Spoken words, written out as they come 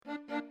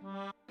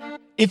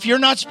if you're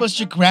not supposed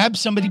to grab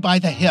somebody by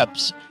the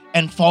hips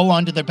and fall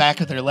onto the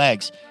back of their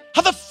legs,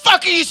 how the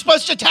fuck are you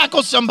supposed to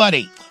tackle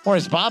somebody? Or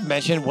as Bob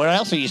mentioned, what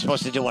else are you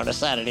supposed to do on a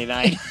Saturday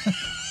night?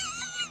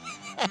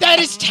 That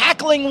is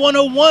tackling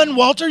 101,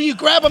 Walter. You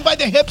grab them by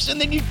the hips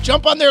and then you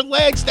jump on their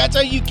legs. That's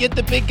how you get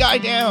the big guy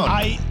down.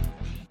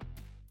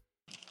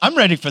 I'm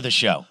ready for the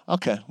show.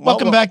 Okay.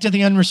 Welcome back to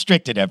the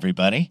Unrestricted,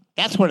 everybody.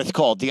 That's what it's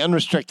called, the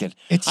Unrestricted.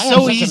 It's I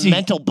so have such easy. a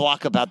mental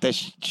block about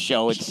this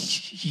show.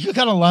 You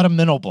got a lot of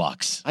mental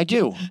blocks. I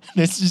do.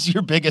 This is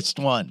your biggest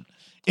one.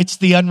 It's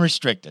the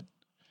Unrestricted.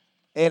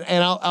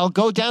 And I'll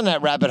go down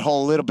that rabbit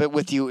hole a little bit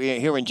with you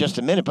here in just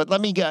a minute. But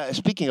let me,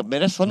 speaking of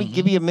minutes, let me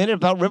give you a minute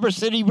about River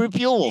City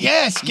Refuels.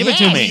 Yes, give it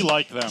to me. We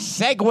like them.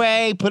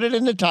 Segue, put it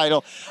in the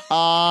title.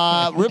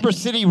 River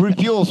City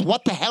Refuels.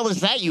 What the hell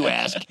is that, you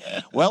ask?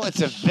 Well, it's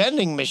a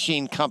vending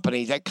machine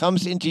company that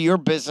comes into your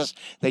business.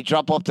 They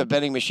drop off the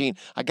vending machine.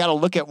 I got to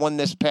look at one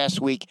this past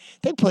week.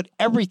 They put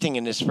everything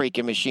in this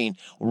freaking machine.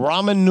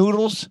 Ramen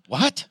noodles.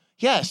 What?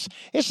 Yes.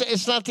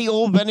 It's not the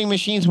old vending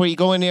machines where you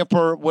go in there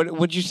for, what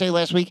did you say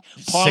last week?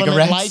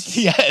 Cigarettes? Lights?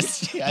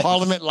 Yes.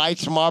 Parliament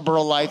lights,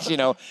 Marlboro lights,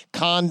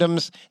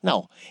 condoms.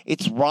 No,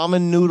 it's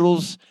ramen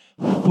noodles,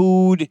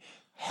 food,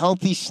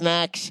 healthy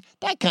snacks,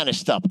 that kind of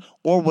stuff,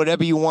 or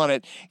whatever you want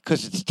it,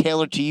 because it's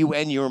tailored to you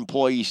and your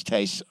employees'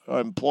 tastes,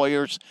 or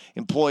employees,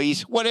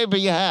 whatever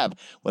you have,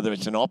 whether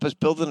it's an office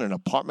building, an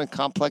apartment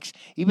complex,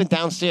 even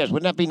downstairs.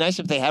 Wouldn't that be nice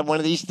if they had one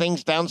of these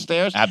things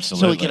downstairs?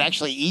 Absolutely. So we could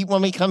actually eat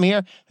when we come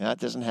here? That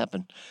doesn't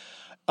happen.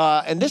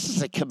 And this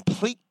is a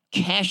complete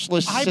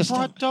cashless system.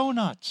 I brought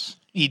donuts.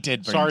 He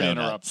did bring Sorry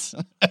donuts. to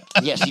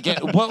interrupt. Yes, you did.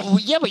 Well,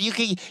 yeah, but you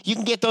can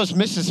get those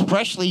Mrs.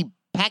 Freshly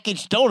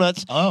packaged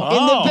donuts in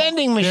Oh. the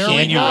vending machine.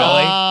 Can you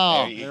really?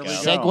 Oh, There you go.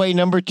 Segue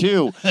number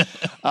 2.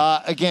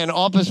 Again,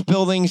 office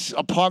buildings,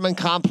 apartment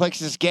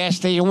complexes, gas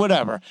station,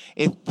 whatever.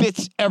 It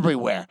fits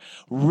everywhere.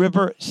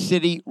 River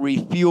City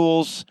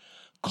Refuels.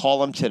 Call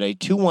them today,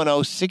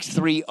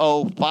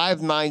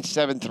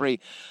 210-630-5973.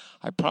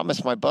 I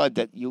promised my bud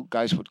that you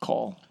guys would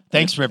call.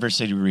 Thanks, River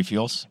City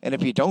Refuels. And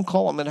if you don't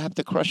call, I'm going to have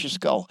to crush your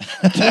skull.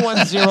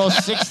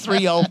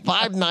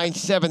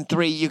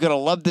 210-630-5973. You're going to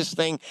love this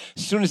thing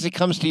as soon as it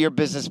comes to your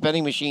business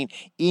vending machine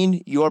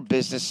in your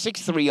business.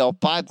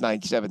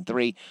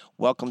 630-5973.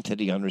 Welcome to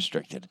the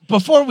Unrestricted.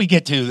 Before we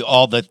get to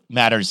all the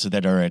matters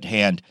that are at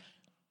hand,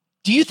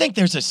 do you think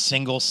there's a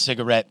single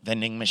cigarette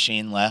vending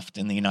machine left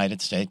in the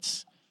United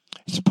States?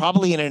 It's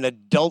probably in an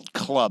adult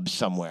club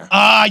somewhere.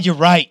 You're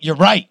right.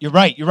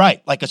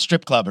 Like a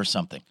strip club or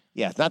something.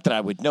 Yeah, not that I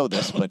would know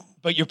this, but...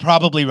 But you're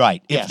probably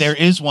right. Yes. If there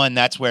is one,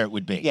 that's where it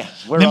would be. Yeah,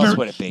 where else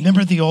would it be?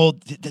 Remember the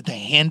old the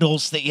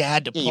handles that you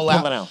had to pull pull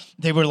out? it out.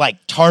 They were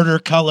like tartar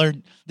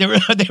colored. They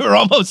were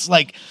almost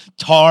like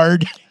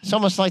tarred. It's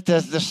almost like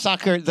the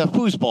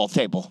foosball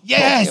table.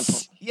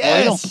 Yes, Well,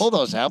 they don't pull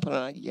those out,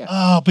 but yeah.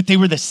 Oh, but they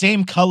were the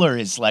same color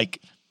as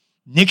like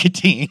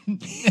nicotine.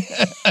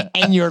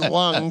 And your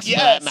lungs, for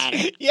that matter.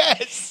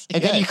 Yes.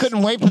 And then you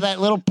couldn't wait for that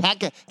little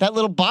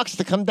box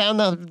to come down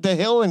the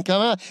hill and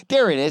come out.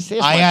 There it is.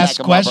 There's I my ask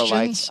pack of Marlboro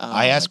questions. Lights.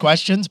 I ask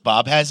questions.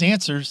 Bob has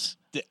answers.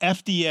 The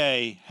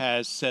FDA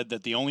has said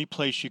that the only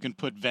place you can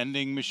put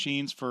vending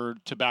machines for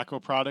tobacco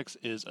products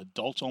is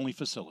adults-only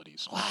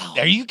facilities. Wow.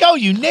 There you go.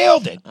 You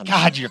nailed it.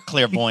 God, you're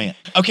clairvoyant.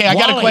 Okay, I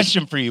got a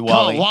question for you, Come on,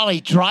 Wally.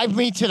 Wally, drive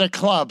me to the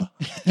club.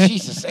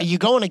 Jesus, are you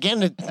going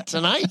again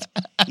tonight?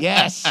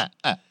 Yes.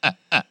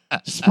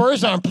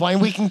 Spurs aren't playing.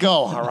 We can go.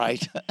 All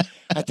right.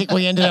 I think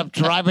we ended up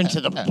driving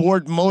to the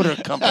Ford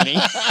Motor Company.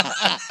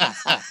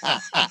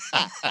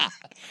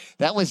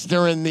 That was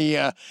during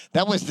the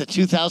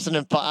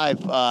 2005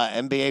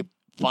 NBA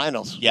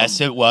Finals. Yes,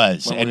 it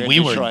was. when And in we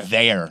were Detroit.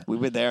 there. We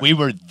were there. We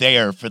were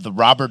there for the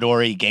Robert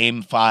Horry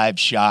Game 5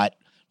 shot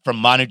from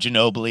Manu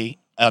Ginobili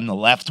on the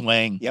left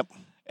wing. Yep.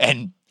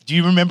 And do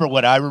you remember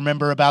what I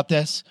remember about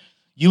this?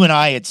 You and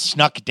I had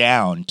snuck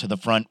down to the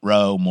front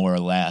row, more or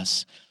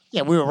less.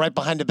 Yeah, we were right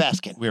behind the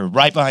basket. We were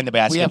right behind the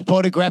basket. We have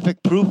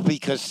photographic proof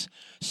because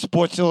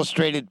Sports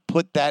Illustrated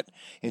put that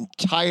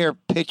entire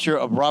picture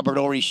of Robert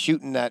Horry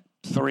shooting that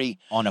three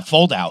on a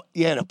fold-out.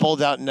 Yeah, and a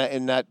fold-out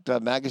in that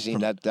magazine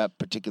that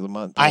particular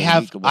month. I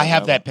have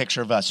that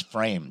picture of us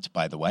framed,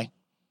 by the way.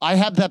 I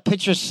have that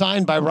picture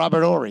signed by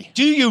Robert Horry.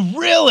 Do you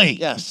really?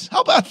 Yes.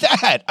 How about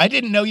that? I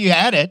didn't know you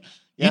had it.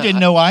 Yeah, you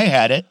didn't know I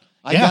had it.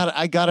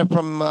 I got it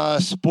from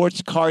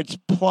Sports Cards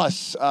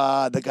Plus,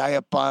 the guy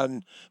up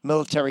on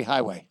Military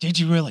Highway. Did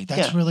you really?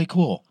 That's really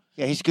cool.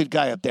 Yeah, he's a good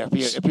guy up there.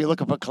 If you're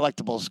looking for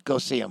collectibles, go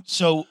see him.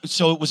 So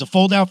it was a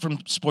fold-out from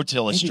Sports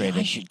Illustrated. Maybe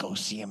I should go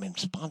see him in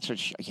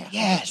sponsored. Yeah.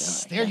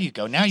 Yes, there you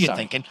go. Now you're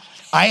thinking.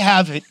 I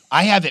have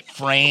it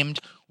framed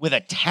with a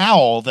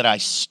towel that I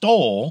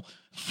stole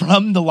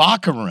from the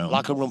locker room.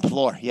 Locker room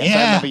floor. Yes, Yeah.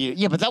 I remember you.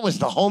 Yeah, but that was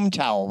the home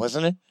towel,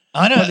 wasn't it?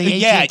 I know. For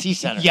the AT&T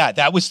Center. Yeah,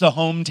 that was the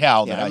home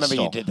towel Yeah, that I remember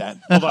stole. you did that.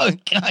 Oh,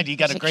 God, you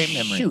got a great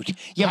memory. Shoot.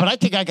 Yeah, but I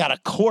think I got a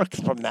cork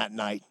from that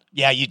night.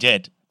 Yeah, you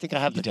did. I think I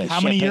have the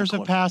How many champagne years have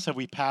cork. passed? Have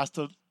we passed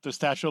the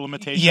statute of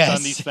limitations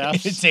on these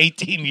thefts? It's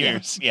 18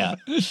 years. Yeah.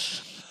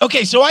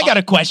 Okay, so I got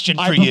a question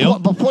for you.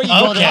 Before you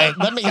go there,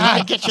 let me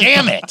God get you.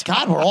 damn it.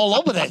 God, we're all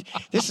over that.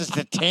 This is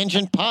the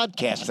Tangent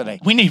Podcast today.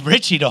 We need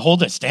Richie to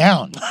hold us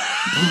down.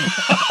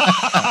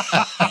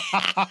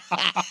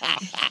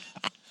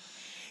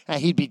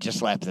 He'd be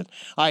just laughing.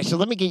 All right, so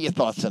let me get your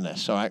thoughts on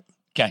this, all right?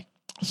 Okay.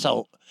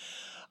 So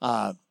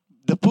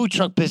the food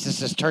truck business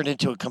has turned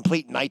into a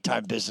complete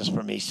nighttime business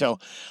for me. So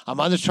I'm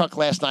on the truck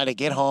last night. I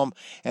get home,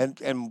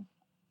 and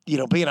you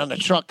know, being on the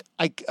truck,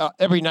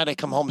 every night I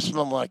come home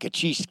smelling like a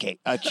cheesesteak,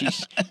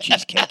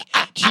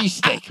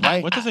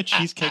 right? What does a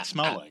cheesecake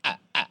smell like?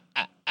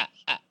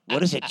 What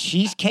does a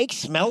cheesecake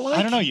smell like?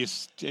 I don't know.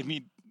 Just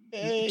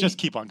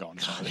keep on going.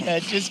 Yeah,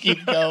 just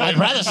keep going. I'd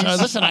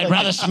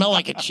rather smell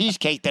like a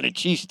cheesecake than a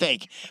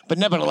cheesesteak. But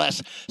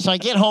nevertheless, so I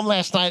get home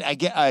last night.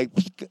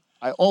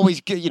 I always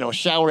get,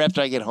 shower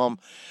after I get home.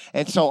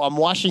 And so I'm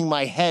washing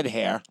my head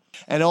hair.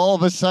 And all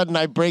of a sudden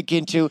I break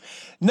into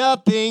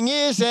nothing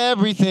is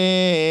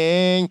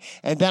everything.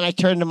 And then I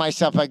turn to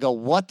myself. I go,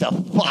 what the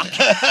fuck?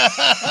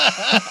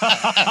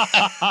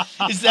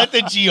 Is that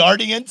the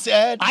Giardians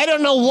ad? I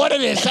don't know what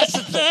it is.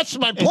 That's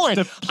my point.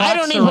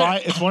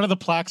 It's one of the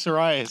plaque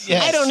psoriasis.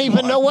 Yes. I don't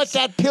even know what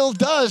that pill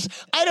does.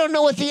 I don't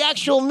know what the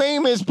actual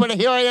name is, but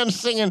here I am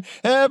singing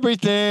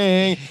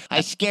everything.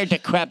 I scared the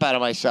crap out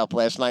of myself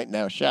last night in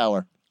our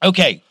shower.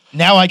 Okay,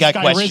 now I got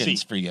Sky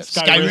questions Rizzy. for you.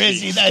 Sky Rizzy,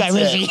 Rizzy. that's Sky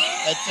Rizzy. it.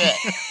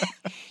 That's it.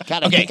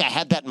 God, I think I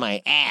had that in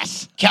my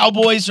ass.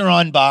 Cowboys are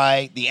on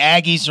bye. The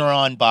Aggies are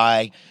on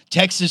bye.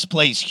 Texas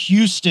plays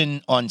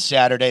Houston on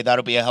Saturday.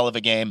 That'll be a hell of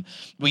a game.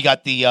 We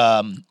got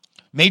the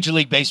Major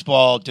League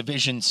Baseball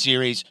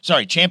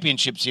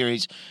Championship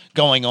Series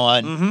going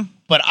on. Mm-hmm.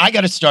 But I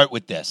got to start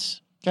with this.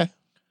 Okay.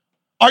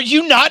 Are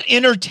you not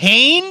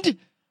entertained,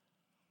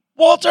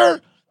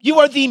 Walter?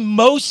 You are the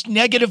most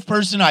negative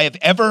person I have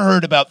ever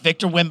heard about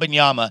Victor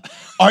Wembanyama.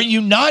 Are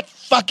you not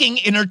fucking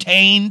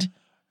entertained?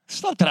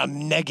 It's not that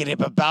I'm negative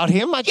about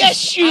him.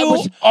 Yes,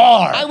 you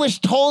are. I was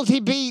told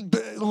he'd be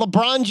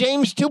LeBron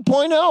James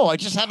 2.0. I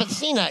just haven't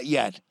seen that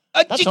yet.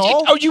 That's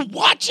all. Are you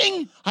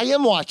watching? I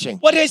am watching.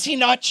 What has he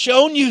not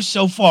shown you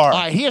so far? All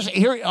right,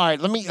 all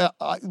right, let me.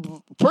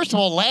 First of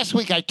all, last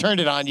week I turned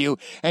it on you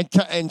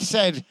and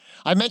said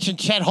I mentioned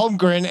Chet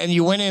Holmgren and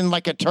you went in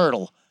like a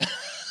turtle,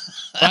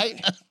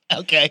 right?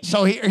 Okay.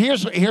 So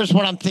here's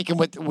what I'm thinking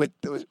with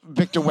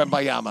Victor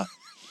Wembanyama.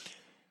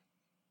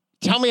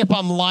 Tell me if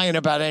I'm lying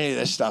about any of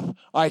this stuff.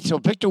 All right, so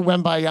Victor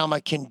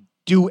Wembanyama can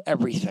do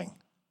everything.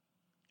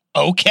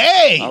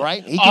 Okay. All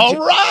right. He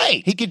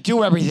could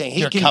do everything.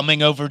 You're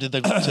coming over to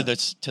the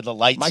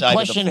light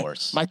side of the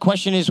force. My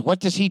question is, what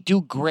does he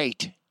do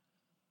great?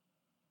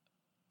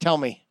 Tell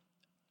me.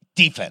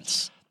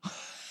 Defense.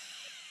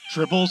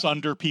 Dribbles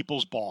under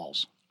people's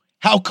balls.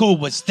 How cool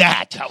was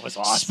that? That was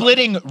awesome.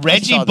 Splitting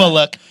Reggie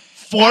Bullock,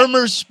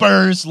 former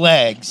Spurs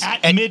legs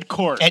at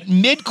midcourt. At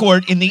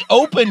midcourt in the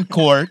open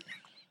court,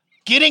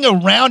 getting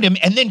around him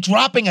and then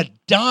dropping a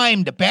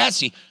dime to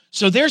Bassie.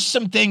 So there's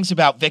some things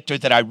about Victor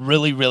that I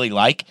really, really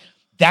like.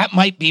 That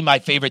might be my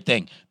favorite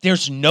thing.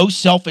 There's no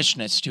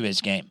selfishness to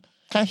his game.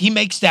 Okay. He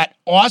makes that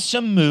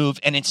awesome move,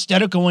 and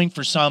instead of going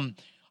for some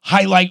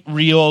highlight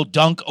reel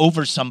dunk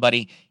over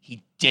somebody,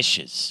 he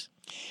dishes.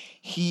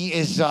 He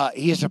is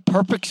a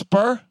perfect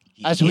Spur,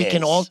 as we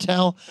can all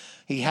tell.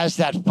 He has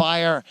that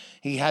fire.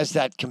 He has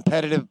that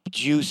competitive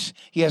juice.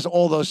 He has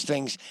all those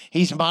things.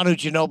 He's Manu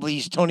Ginobili.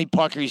 He's Tony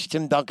Parker. He's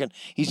Tim Duncan.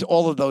 He's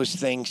all of those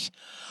things.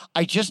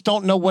 I just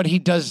don't know what he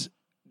does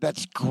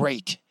that's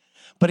great.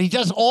 But he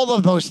does all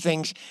of those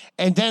things.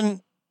 And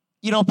then,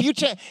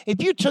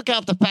 if you took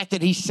out the fact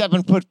that he's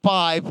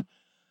 7'5",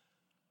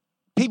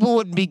 people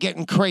wouldn't be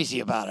getting crazy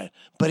about it.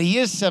 But he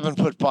is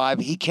 7'5".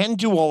 He can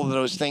do all of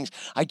those things.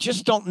 I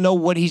just don't know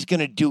what he's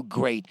going to do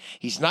great.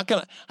 He's not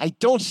going to. I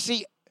don't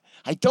see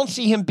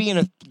him being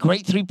a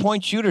great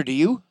 3-point shooter. Do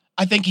you?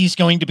 I think he's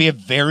going to be a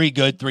very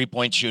good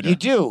 3-point shooter. You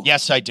do?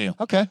 Yes, I do.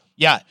 Okay.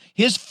 Yeah.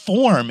 His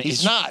form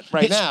He's not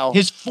right now.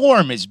 His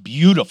form is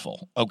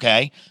beautiful,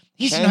 okay?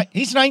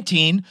 He's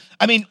 19.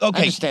 I mean, okay.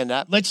 I understand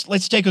that.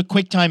 Let's take a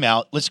quick time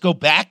out. Let's go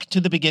back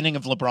to the beginning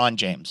of LeBron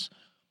James.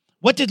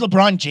 What did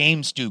LeBron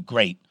James do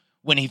great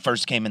when he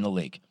first came in the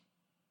league?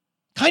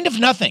 Kind of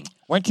nothing.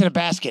 Went to the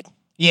basket.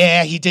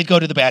 Yeah, he did go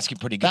to the basket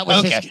pretty good. That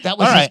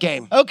was his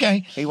game.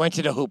 Okay. He went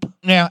to the hoop.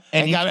 Yeah.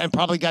 And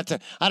probably got to,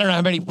 I don't know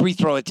how many free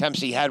throw attempts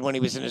he had when he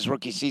was in his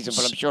rookie season,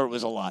 but I'm sure it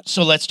was a lot.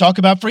 So let's talk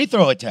about free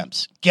throw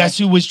attempts. Guess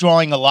who was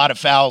drawing a lot of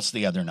fouls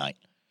the other night?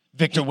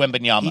 Victor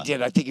Wembanyama. He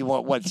did. I think he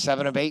won,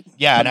 7 of 8?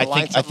 Yeah, and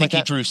I think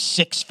he drew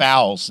 6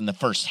 fouls in the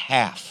first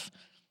half.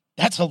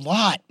 That's a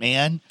lot,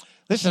 man.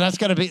 Listen, that's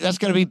gonna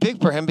be big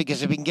for him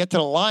because if he can get to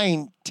the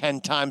line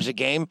 10 times a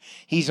game,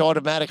 he's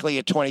automatically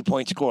a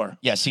 20-point scorer.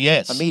 Yes, he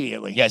is.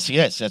 Immediately. Yes, he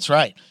is. That's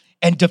right.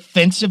 And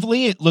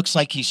defensively, it looks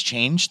like he's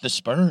changed the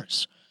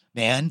Spurs,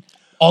 man.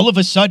 All of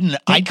a sudden,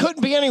 they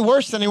couldn't be any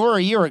worse than they were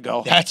a year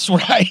ago. That's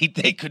right.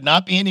 They could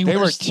not be any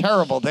worse. They were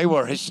terrible. They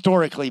were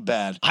historically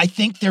bad. I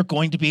think they're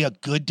going to be a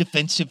good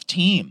defensive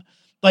team.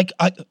 Like,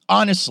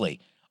 honestly,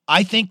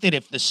 I think that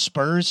if the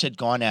Spurs had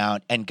gone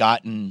out and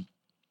gotten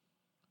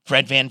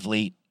Fred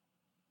VanVleet,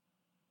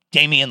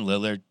 Damian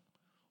Lillard,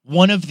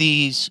 one of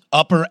these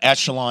upper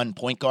echelon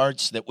point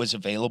guards that was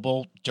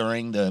available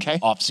during the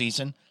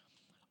offseason,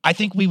 I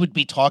think we would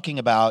be talking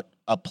about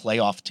a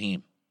playoff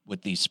team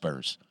with these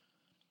Spurs.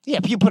 Yeah,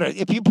 if you put a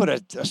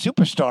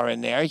superstar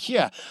in there,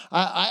 yeah.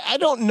 I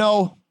don't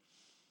know,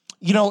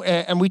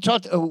 and we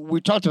talked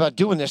about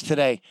doing this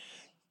today.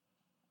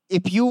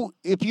 If you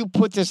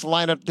put this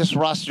lineup, this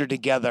roster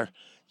together,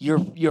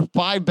 your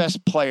 5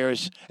 best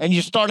players, and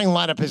your starting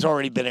lineup has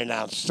already been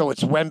announced. So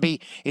it's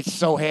Wemby, it's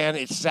Sohan,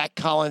 it's Zach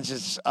Collins,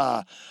 it's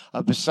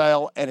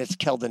Basile, and it's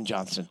Keldon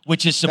Johnson.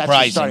 Which is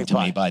surprising to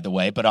me, by the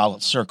way, but I'll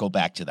circle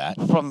back to that.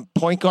 From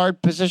point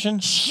guard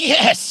position?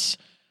 Yes!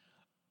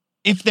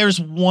 If there's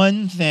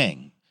one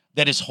thing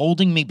that is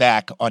holding me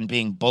back on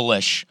being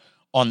bullish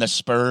on the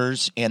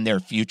Spurs and their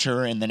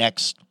future in the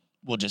next,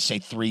 we'll just say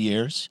 3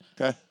 years,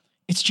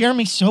 it's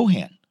Jeremy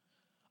Sohan.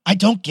 I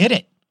don't get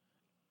it.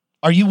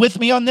 Are you with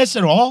me on this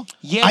at all?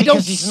 Yeah,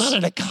 because he's not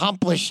an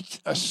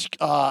accomplished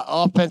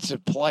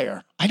offensive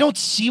player. I don't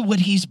see what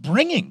he's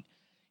bringing.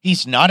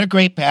 He's not a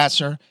great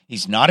passer.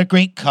 He's not a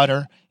great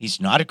cutter. He's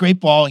not a great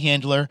ball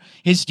handler.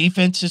 His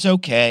defense is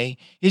okay.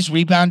 His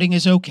rebounding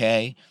is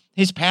okay.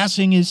 His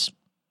passing is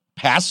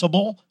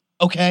passable,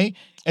 okay,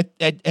 at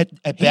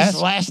best.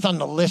 He's last on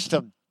the list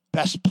of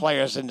best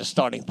players in the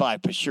starting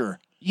 5 for sure.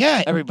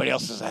 Yeah, everybody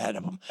else is ahead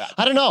of him.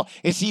 I don't know.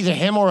 It's either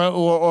him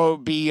or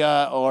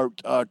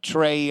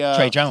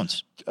Trey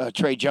Jones.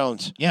 Trey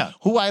Jones. Yeah,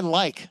 who I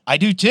like. I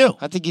do too.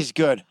 I think he's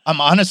good. I'm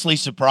honestly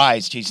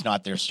surprised he's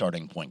not their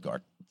starting point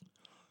guard.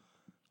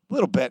 A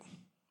little bit.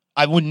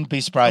 I wouldn't be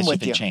surprised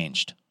if it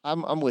changed.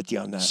 I'm with you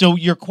on that. So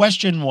your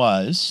question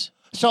was.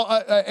 So,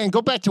 and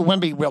go back to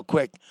Wemby real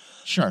quick.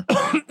 Sure.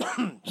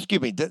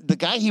 Excuse me. The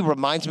guy he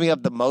reminds me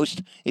of the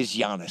most is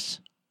Giannis.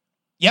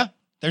 Yeah,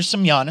 there's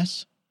some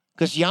Giannis.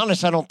 Because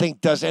Giannis, I don't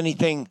think, does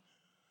anything,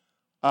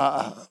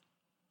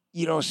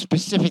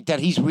 specific that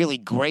he's really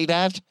great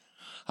at.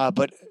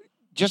 But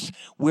just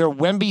where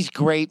Wemby's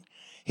great,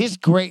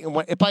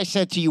 if I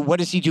said to you, what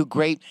does he do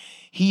great?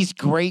 He's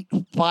great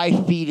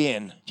 5 feet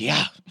in.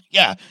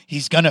 Yeah,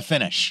 he's going to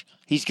finish.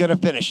 He's going to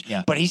finish.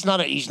 Yeah. But he's not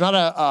going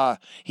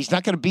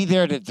to be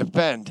there to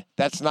defend.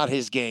 That's not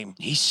his game.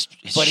 His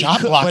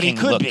shot blocking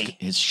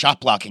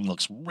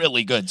looks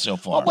really good so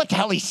far. Well, what the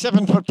hell? He's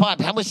 7'5".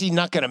 How is he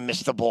not going to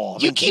miss the ball?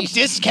 You keep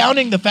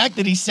discounting the fact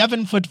that he's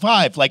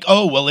 7'5". Like,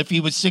 oh, well, if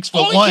he was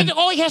 6'1",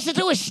 all he has to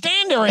do is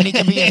stand there and he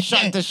can be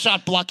the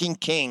shot blocking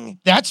king.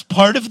 That's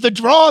part of the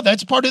draw.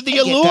 That's part of the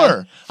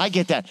allure. I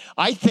get that.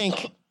 I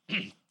think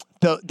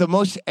the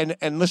most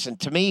and listen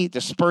to me,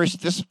 this Spurs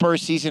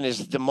season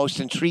is the most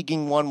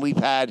intriguing one we've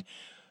had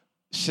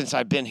since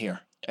I've been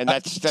here, and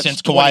that's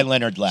since Kawhi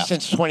Leonard left.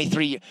 Since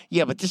 23.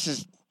 Yeah, but this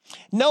is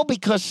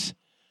because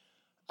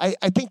I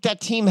think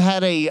that team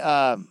had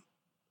I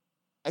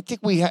think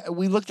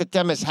we looked at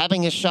them as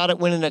having a shot at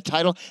winning a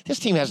title. This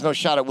team has no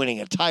shot at winning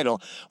a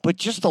title, but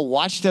just to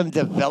watch them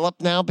develop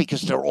now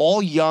because they're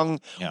all young,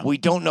 we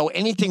don't know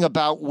anything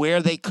about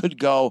where they could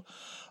go.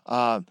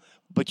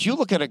 But you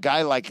look at a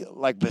guy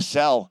like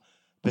Basile.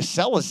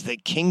 Basile is the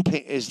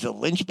kingpin, is the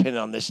linchpin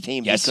on this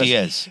team. Yes, he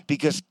is.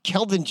 Because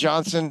Keldon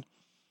Johnson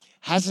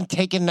hasn't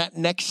taken that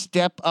next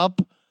step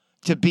up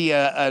to be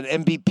an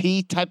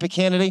MVP type of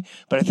candidate.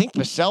 But I think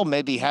Basile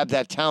maybe have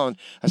that talent,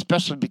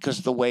 especially because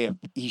of the way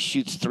he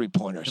shoots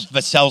 3-pointers.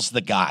 Basile's the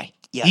guy.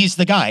 Yeah. He's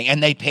the guy,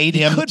 and they paid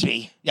him. Could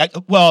be.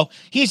 Well,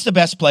 he's the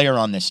best player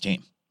on this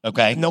team.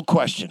 Okay, no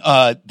question.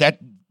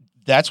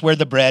 That's where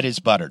the bread is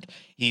buttered.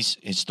 His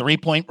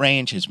 3-point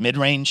range, his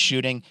mid-range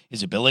shooting,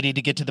 his ability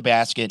to get to the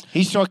basket.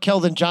 He saw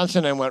Keldon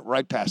Johnson and went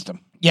right past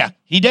him. Yeah,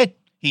 he did.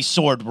 He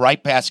soared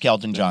right past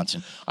Keldon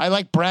Johnson. I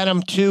like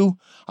Branham too.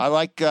 I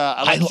like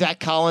Zach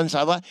Collins.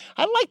 I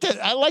like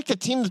the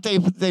team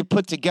that they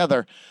put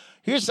together.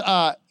 Here's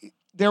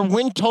their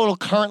win total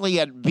currently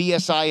at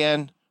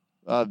VSIN,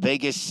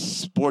 Vegas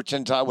Sports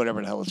Insight,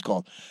 whatever the hell it's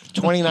called,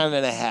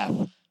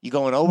 29.5. You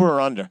going over or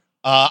under?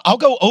 I'll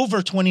go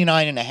over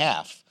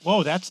 29.5.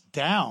 Whoa, that's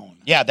down.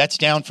 Yeah, that's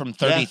down from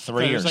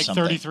 33 or like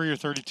something. 33 or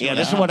 32. Yeah,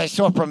 this is what I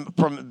saw from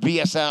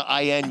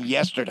VSIN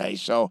yesterday.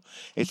 So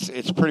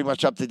it's pretty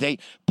much up to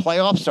date.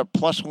 Playoffs are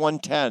plus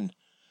 110.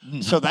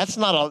 So that's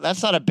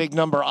not a big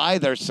number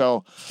either.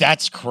 So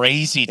that's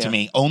crazy to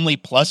me. Only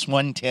plus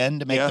 110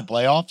 to make the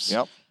playoffs.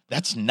 Yep,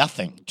 that's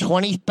nothing.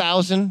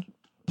 20,000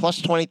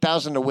 plus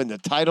 20,000 to win the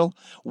title.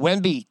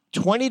 Wemby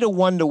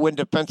 20-1 to win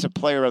Defensive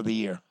Player of the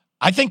Year.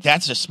 I think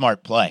that's a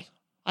smart play.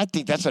 I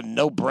think that's a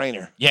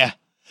no-brainer. Yeah.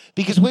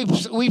 Because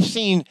we've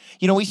seen,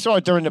 we saw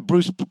it during the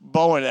Bruce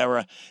Bowen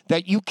era,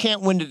 that you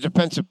can't win the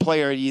Defensive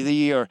Player of the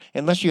Year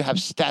unless you have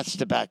stats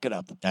to back it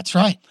up. That's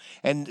right.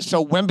 And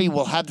so Wemby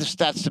will have the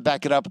stats to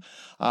back it up.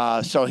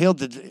 So he'll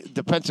the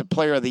Defensive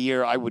Player of the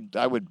Year. I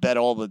would bet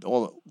all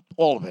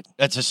of it.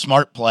 That's a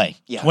smart play.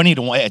 Yeah.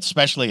 20-1,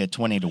 especially at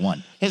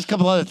 20-1. Here's a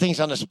couple other things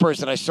on the Spurs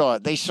that I saw.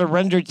 They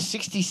surrendered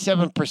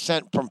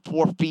 67% from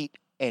 4 feet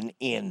and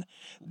in.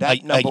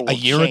 That number will a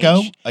year change.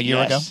 ago? A year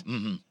Yes. ago?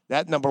 Mm-hmm.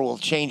 That number will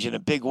change in a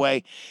big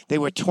way. They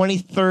were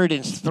 23rd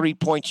in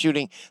three-point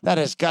shooting. That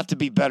has got to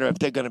be better if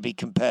they're going to be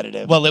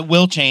competitive. Well, it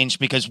will change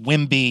because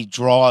Wemby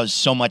draws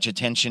so much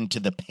attention to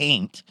the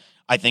paint.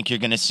 I think you're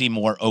going to see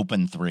more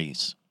open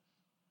threes.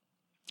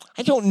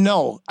 I don't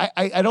know.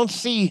 I don't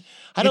see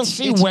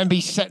It's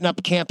Wemby setting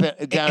up camp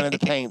down in the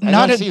paint. I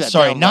don't see that.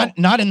 Sorry, down low.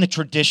 not in the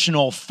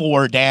traditional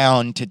 4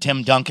 down to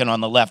Tim Duncan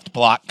on the left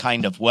block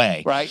kind of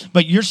way. Right.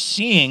 But you're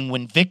seeing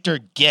when Victor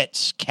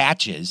gets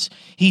catches,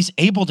 he's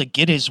able to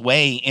get his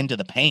way into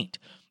the paint,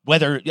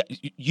 whether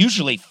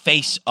usually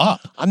face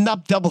up. I'm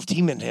not double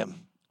teaming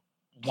him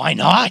Why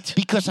not?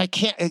 because I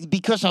can't.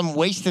 Because I'm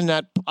wasting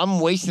that. I'm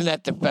wasting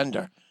that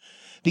defender.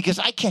 Because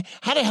I can't.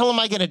 How the hell am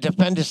I going to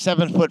defend a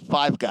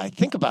 7'5" guy?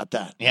 Think about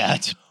that. Yeah,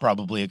 that's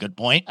probably a good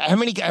point. How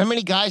many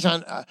guys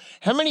on?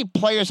 How many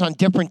players on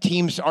different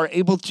teams are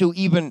able to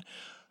even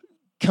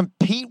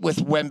compete with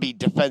Wemby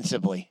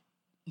defensively?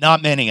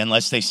 Not many,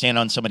 unless they stand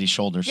on somebody's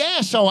shoulders.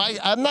 Yeah, so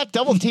I'm not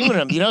double teaming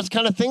him. You know, it's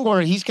kind of thing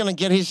where he's going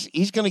to get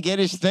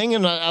his thing,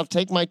 and I'll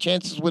take my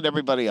chances with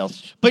everybody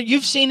else. But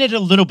you've seen it a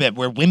little bit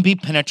where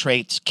Wemby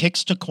penetrates,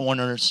 kicks to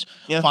corners,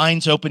 Yeah.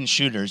 finds open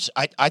shooters.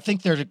 I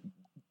think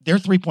their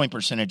 3-point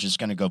percentage is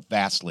going to go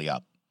vastly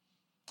up.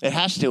 It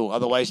has to,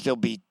 otherwise they'll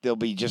be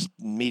just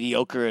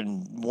mediocre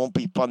and won't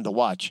be fun to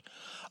watch.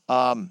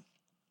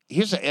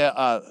 Here's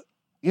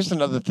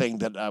another thing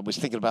that I was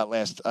thinking about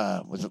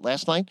was it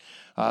last night?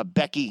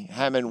 Becky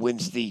Hammond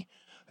wins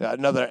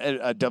another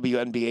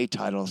WNBA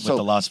title. With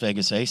the Las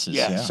Vegas Aces.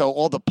 Yeah, Yeah. so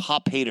all the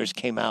pop haters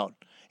came out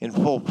in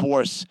full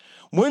force.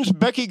 When's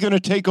Becky going to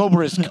take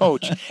over as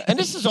coach? And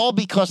this is all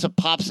because of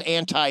Pop's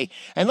and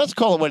let's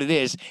call it what it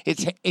is.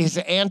 It's his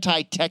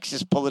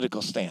anti-Texas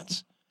political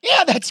stance.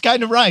 Yeah, that's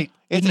kind of right.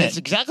 It's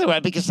exactly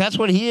right, because that's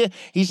what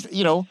he's,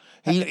 you know,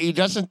 he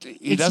doesn't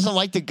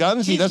like the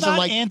guns. He doesn't not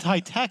like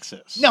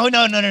anti-Texas. No.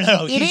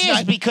 It is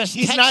not, because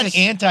he's Texas- not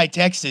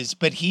anti-Texas,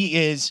 but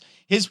his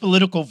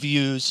political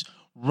views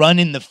run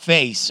in the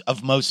face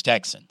of most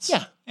Texans.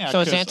 Yeah.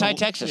 So it's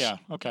anti-Texas. Yeah,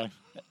 okay.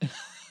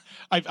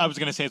 I was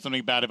going to say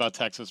something bad about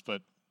Texas,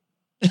 but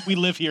we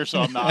live here,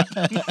 so I'm not.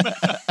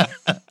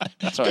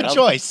 That's all right. Good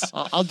choice.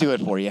 I'll do it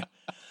for you.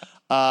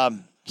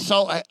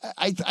 So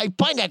I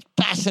find that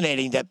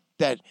fascinating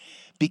that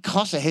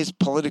because of his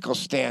political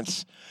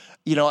stance,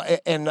 you know,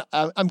 and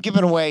I'm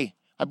giving away.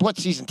 I bought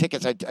season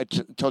tickets. I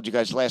told you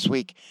guys last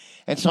week,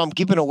 and so I'm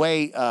giving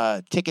away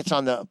tickets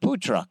on the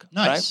food truck.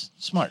 Nice, right?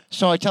 Smart.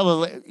 So I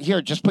tell her,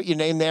 here, just put your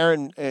name there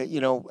and you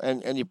know,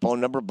 and your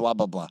phone number, blah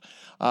blah blah.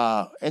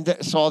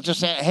 So I'll just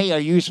say, hey, are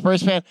you a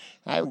Spurs fan?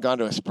 I haven't gone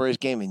to a Spurs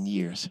game in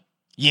years.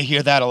 You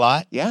hear that a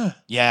lot? Yeah.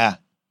 Yeah.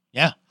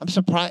 I'm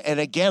surprised, and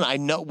again,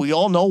 we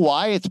all know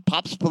why. It's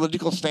Pop's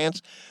political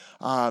stance.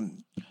 But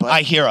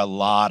I hear a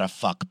lot of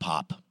fuck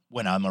pop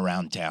when I'm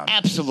around town.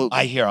 absolutely,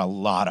 I hear a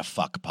lot of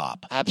fuck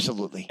pop.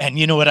 absolutely. And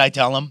you know what I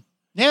tell them?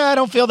 Yeah, I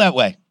don't feel that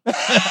way.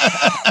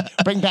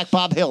 Bring back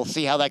Bob Hill.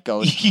 See how that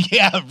goes.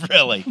 Yeah,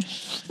 really.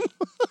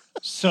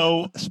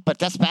 So But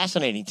that's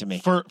fascinating to me.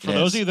 for It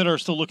those is. of you that are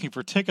still looking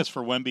for tickets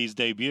for Wemby's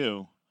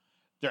debut,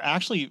 they're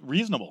actually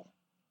reasonable.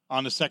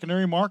 On the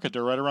secondary market,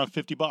 they're right around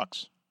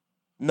 $50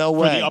 No for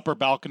way. the upper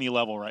balcony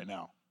level right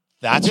now.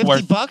 That's $50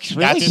 worth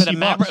really that's for the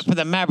 $50. for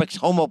the Mavericks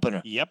home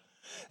opener. Yep.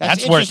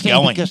 That's worth interesting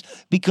going.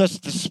 because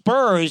the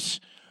Spurs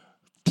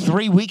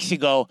 3 weeks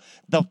ago,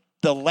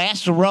 the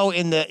last row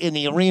in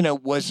the arena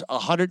was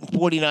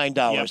 $149.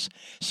 Yep.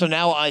 So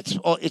now it's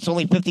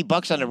only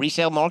 $50 on the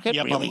resale market.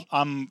 Yep. Really?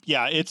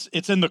 Yeah,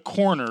 it's in the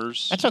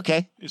corners. That's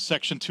okay. It's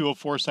section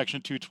 204,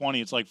 section 220.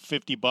 It's like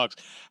 $50.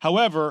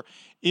 However,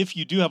 if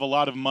you do have a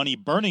lot of money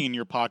burning in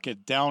your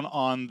pocket, down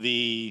on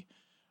the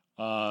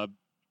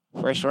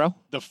First row.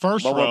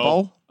 first Lower row,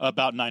 bowl?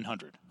 about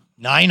 900.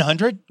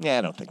 900? Yeah,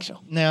 I don't think so.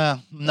 Nah,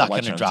 I'm not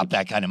watch going to on drop TV.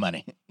 that kind of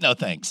money. No,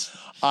 thanks.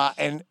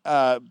 And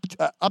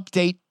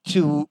update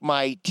to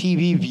my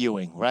TV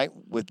viewing. Right,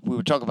 we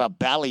were talking about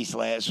Bally's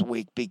last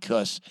week,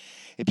 because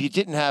if you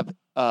didn't have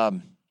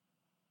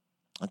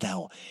what the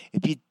hell,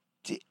 if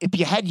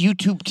you had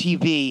YouTube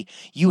TV,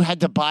 you had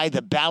to buy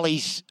the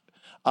Bally's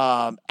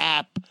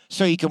app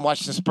so you can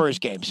watch the Spurs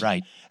games.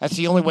 Right. That's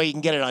the only way you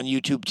can get it on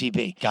YouTube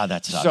TV. God,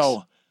 that sucks.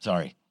 So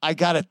Sorry. I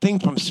got a thing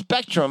from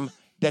Spectrum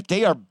that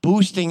they are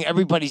boosting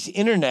everybody's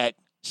internet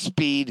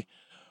speed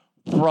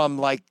from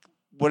like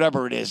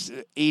whatever it is,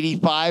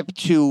 85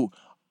 to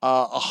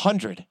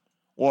 100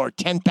 or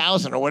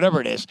 10,000 or whatever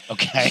it is.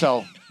 Okay.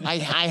 So I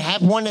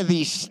have one of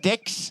these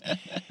sticks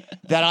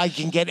that I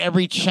can get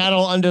every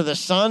channel under the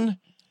sun.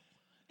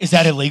 Is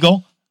that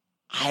illegal?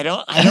 I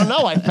don't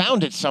know. I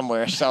found it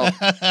somewhere. So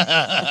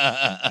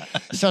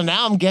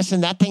now I'm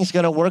guessing that thing's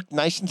going to work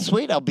nice and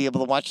sweet. I'll be able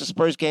to watch the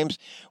Spurs games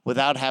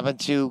without having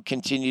to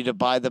continue to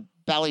buy the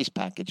Bally's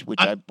package, which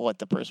I bought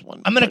the first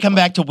one. I'm going to come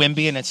back to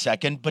Wemby in a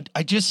second, but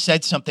I just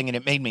said something and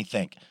it made me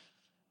think.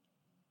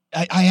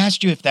 I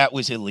asked you if that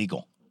was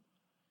illegal.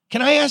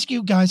 Can I ask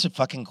you guys a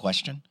fucking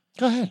question?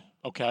 Go ahead.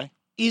 Okay.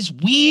 Is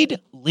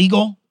weed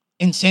legal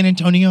in San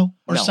Antonio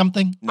or No.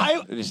 something?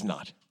 No, it is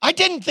not. I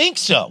didn't think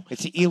so.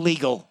 It's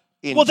illegal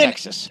in Well, then,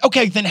 Texas.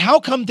 okay, then how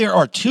come there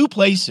are two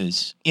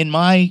places in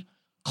my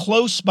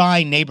close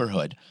by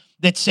neighborhood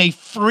that say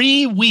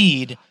free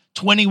weed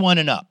 21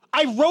 and up?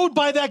 I rode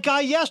by that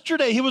guy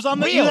yesterday. He was on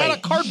the he Really? had a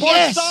cardboard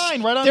Yes.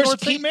 sign right on There's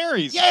North St.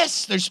 Mary's.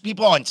 Yes, there's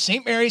people on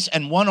St. Mary's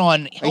and one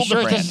on Are you sure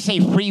it Hildebrand. doesn't say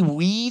free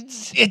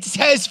weeds? It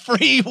says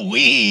free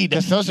weed,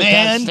 Because those are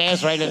man.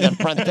 downstairs right in the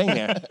front thing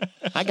there.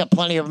 I got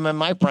plenty of them in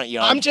my front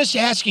yard. I'm just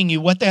asking you,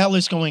 what the hell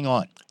is going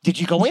on? Did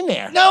you go in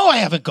there? No, I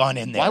haven't gone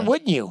in there. Why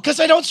wouldn't you? Because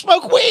I don't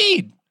smoke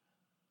weed.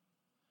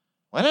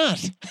 Why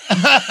not?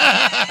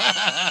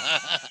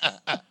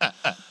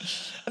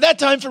 That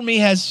time for me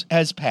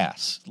has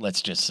passed,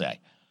 let's just say.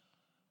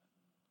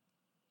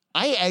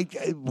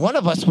 One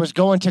of us was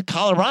going to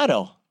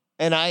Colorado,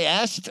 and I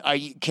asked,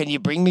 can you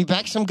bring me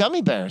back some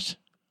gummy bears?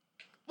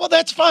 Well,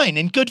 that's fine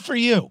and good for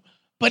you.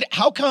 But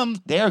how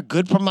come? They're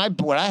good for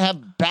when I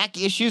have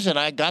back issues, and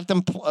I got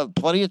them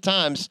plenty of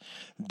times.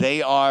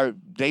 They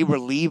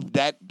relieve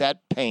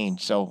that pain,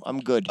 so I'm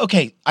good.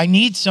 Okay, I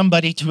need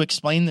somebody to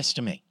explain this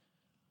to me.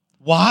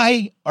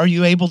 Why are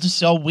you able to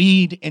sell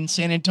weed in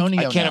San Antonio?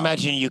 I can't now?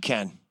 imagine you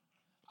can.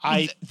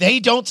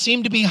 They don't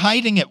seem to be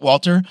hiding it,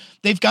 Walter.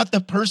 They've got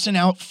the person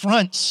out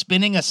front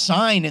spinning a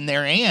sign in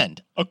their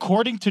hand.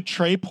 According to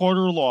Trey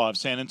Porter Law of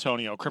San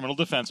Antonio, criminal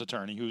defense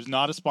attorney, who's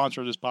not a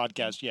sponsor of this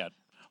podcast yet,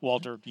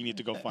 Walter, you need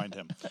to go find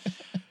him.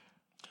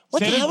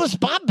 What the hell has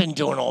Bob been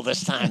doing all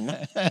this time?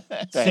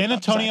 San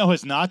Antonio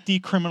has not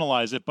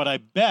decriminalized it, but I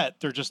bet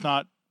they're just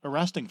not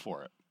arresting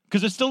for it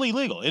because it's still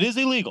illegal. It is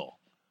illegal.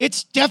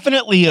 It's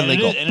definitely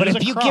illegal. But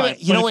if you give it,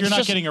 you know, if you're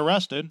not getting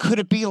arrested, could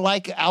it be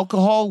like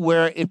alcohol,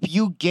 where if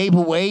you gave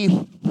away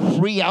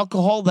free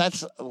alcohol,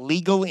 that's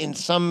legal in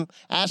some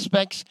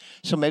aspects?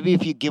 So maybe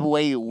if you give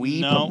away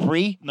weed for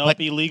free, it'd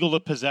be illegal to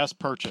possess,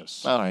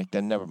 purchase. All right,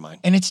 then never mind.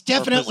 And it's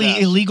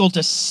definitely illegal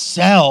to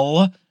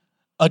sell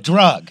a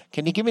drug.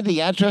 Can you give me the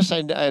address?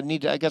 I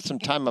got some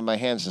time on my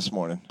hands this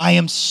morning. I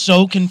am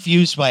so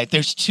confused by it.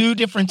 There's two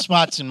different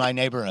spots in my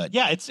neighborhood.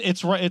 Yeah,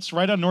 it's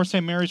right on North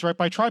St. Mary's, right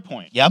by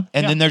Tri-Point. Yep,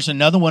 and then there's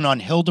another one on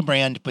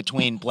Hildebrand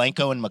between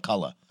Blanco and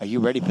McCullough. Are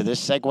you ready for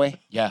this segue?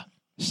 Yeah.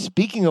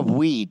 Speaking of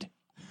weed,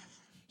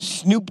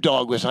 Snoop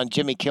Dogg was on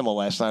Jimmy Kimmel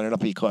last night. I don't know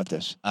if you caught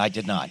this. I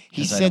did not.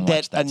 He said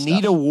that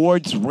Anita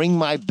Ward's "Ring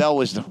My Bell"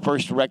 was the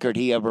first record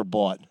he ever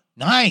bought.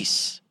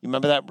 Nice. You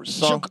remember that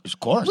song? Of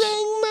course.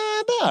 Ring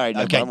my bell. All right,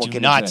 okay, do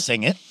not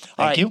sing it.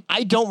 Thank you.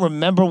 I don't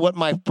remember what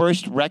my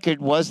first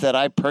record was that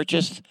I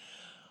purchased.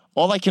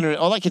 All I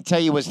can tell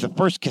you was the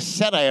first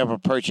cassette I ever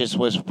purchased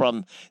was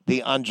from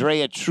the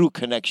Andrea True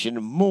Connection.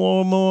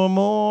 More, more,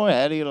 more.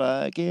 How do you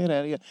like it?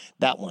 How do you...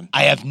 That one.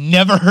 I have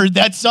never heard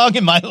that song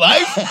in my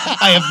life.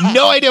 I have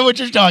no idea what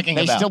you're talking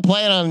about. They still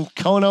play it on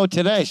Kono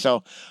today.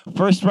 So,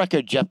 first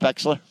record, Jeff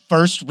Bexler.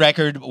 First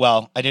record.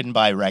 Well, I didn't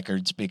buy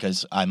records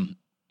because I'm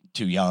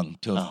too young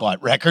to have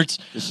bought records.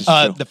 This is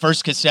true. The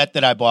first cassette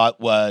that I bought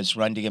was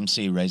Run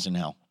DMC, Raising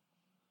Hell.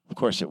 Of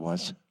course it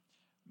was.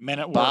 Men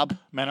at Work. Bob?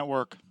 Men at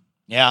Work.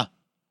 Yeah.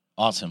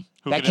 Awesome.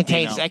 That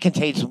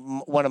contains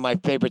one of my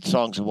favorite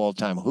songs of all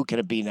time. Who Can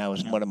It Be Now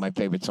is one of my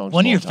favorite songs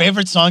One of of your all time.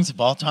 favorite songs of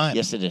all time?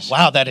 Yes, it is.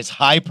 Wow, that is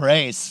high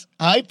praise.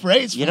 High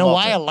praise. You know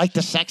why I like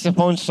the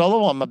saxophone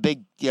solo? I'm a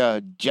big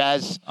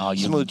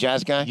smooth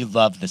jazz guy. You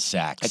love the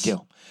sax. I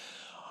do.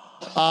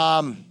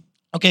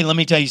 Okay, let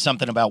me tell you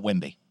something about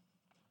Wemby.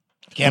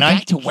 Can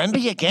Back I? to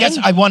Wemby again? Yes,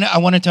 I want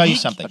to tell you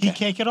something. He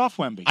can't get off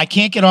Wemby. I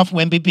can't get off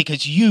Wemby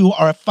because you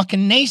are a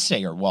fucking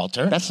naysayer,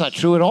 Walter. That's not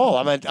true at all.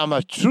 I'm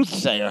a truth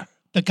sayer.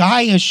 The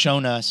guy has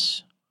shown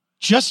us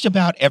just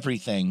about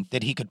everything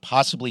that he could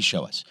possibly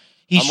show us.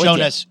 He's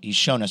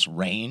shown us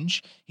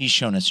range. He's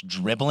shown us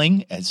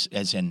dribbling, as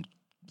in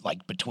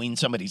like between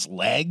somebody's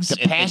legs. The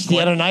pass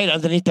the other night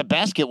underneath the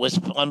basket was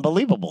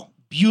unbelievable.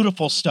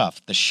 Beautiful stuff.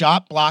 The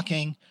shot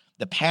blocking,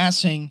 the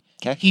passing.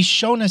 Okay. He's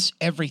shown us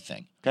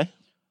everything. Okay.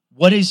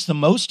 What is the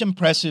most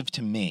impressive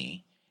to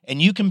me, and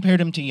you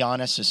compared him to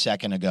Giannis a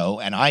second ago,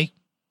 and I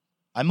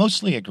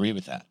mostly agree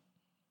with that.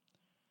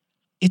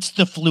 It's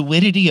the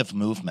fluidity of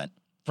movement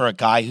for a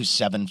guy who's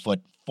 7'4"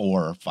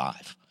 or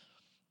 5.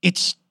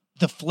 It's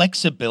the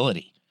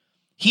flexibility.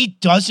 He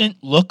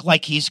doesn't look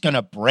like he's going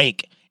to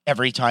break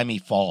every time he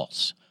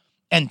falls.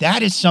 And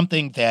that is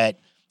something that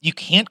you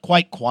can't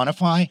quite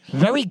quantify.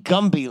 Very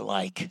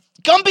Gumby-like.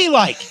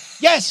 Gumby-like.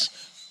 Yes.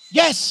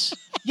 Yes.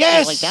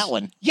 Yes. I like that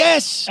one.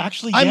 Yes.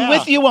 Actually, I'm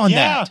with you on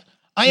that.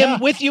 I am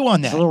with you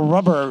on that. It's little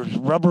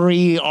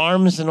rubbery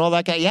arms and all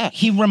that guy. Yeah.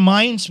 He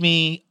reminds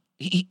me,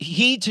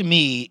 he to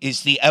me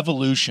is the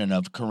evolution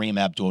of Kareem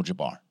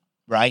Abdul-Jabbar,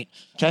 right?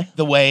 Okay.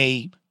 The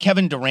way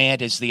Kevin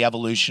Durant is the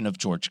evolution of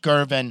George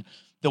Gervin,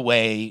 the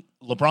way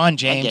LeBron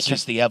James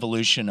is the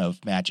evolution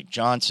of Magic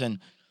Johnson.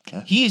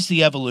 Okay. He is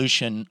the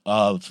evolution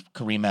of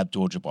Kareem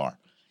Abdul-Jabbar.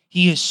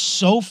 He is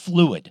so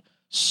fluid,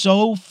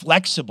 so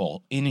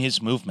flexible in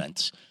his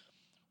movements.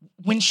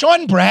 When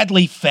Sean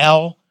Bradley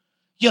fell,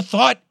 you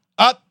thought,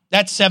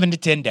 that's 7 to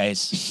 10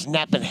 days.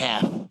 Snap in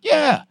half.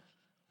 Yeah.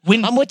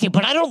 I'm with you,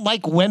 but I don't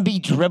like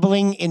Wemby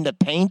dribbling in the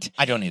paint.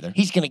 I don't either.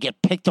 He's going to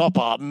get picked up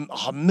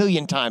a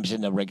million times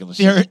in the regular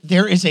season.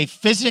 There is a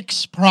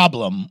physics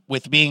problem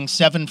with being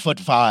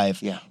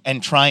 7'5"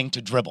 and trying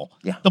to dribble.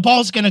 Yeah. The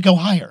ball's going to go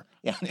higher.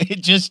 Yeah.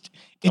 It just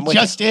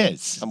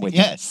is. I'm with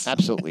yes. you.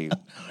 Absolutely.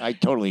 I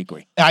totally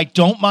agree. I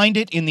don't mind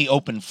it in the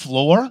open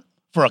floor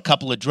for a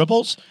couple of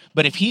dribbles,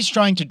 but if he's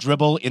trying to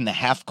dribble in the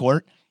half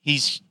court,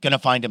 he's going to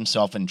find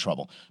himself in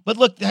trouble. But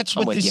look, that's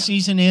what this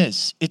season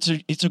is.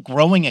 It's a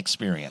growing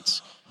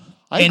experience.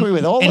 I agree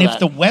with all of that. And if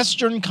the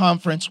Western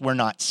Conference were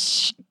not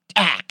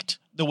stacked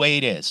the way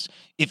it is,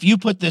 if you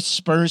put this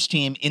Spurs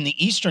team in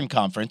the Eastern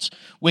Conference,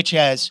 which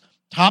has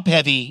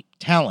top-heavy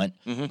talent,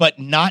 but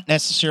not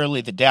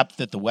necessarily the depth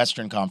that the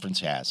Western Conference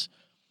has,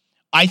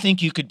 I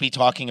think you could be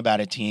talking about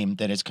a team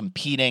that is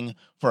competing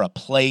for a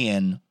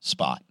play-in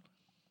spot.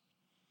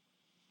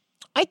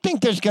 I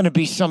think there's going to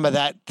be some of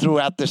that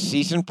throughout the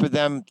season for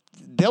them.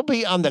 They'll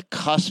be on the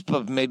cusp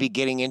of maybe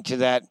getting into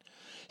that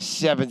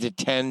 7 to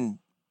 10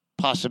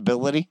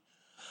 possibility.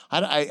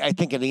 I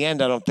think in the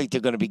end, I don't think they're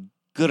going to be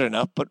good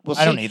enough, but we'll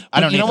see. I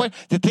don't you know what?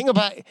 The thing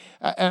about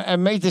I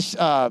made this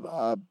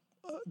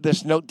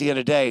this note the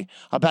other day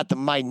about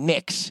my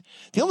Knicks.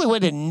 The only way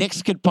the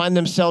Knicks could find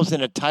themselves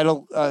in a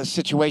title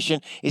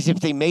situation is if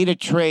they made a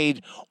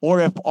trade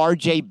or if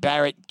R.J.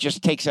 Barrett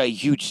just takes a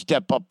huge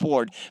step up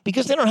forward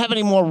because they don't have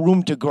any more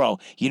room to grow.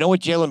 You know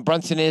what Jalen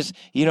Brunson is?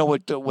 You know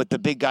what the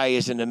big guy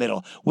is in the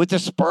middle. With the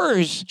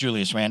Spurs...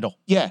 Julius Randle.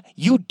 Yeah,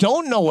 you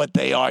don't know what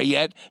they are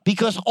yet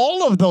because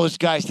all of those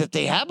guys that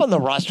they have on the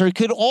roster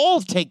could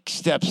all take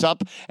steps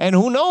up, and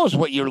who knows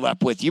what you're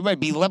left with. You might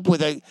be left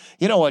with a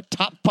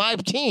top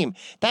 5 team.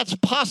 That's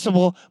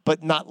possible,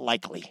 but not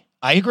likely.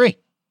 I agree.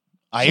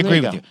 I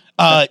agree with you.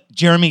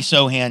 Jeremy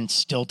Sohan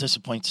still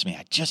disappoints me.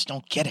 I just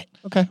don't get it.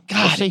 Okay.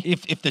 God,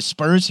 if the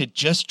Spurs had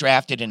just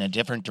drafted in a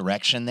different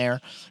direction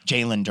there,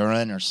 Jalen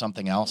Duren or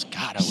something else,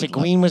 God, I would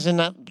Seguin was in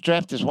that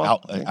draft as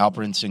well.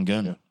 Alperen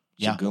Sengun.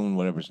 Yeah. Sengun,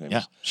 whatever his name is.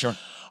 Yeah, sure.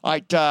 All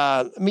right,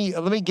 let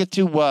me get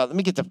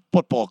to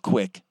football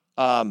quick.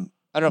 I don't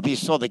know if you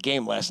saw the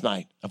game last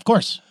night. Of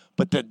course.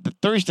 But the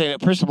Thursday,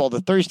 first of all,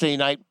 the Thursday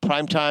night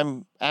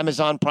primetime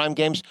Amazon Prime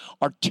games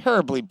are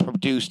terribly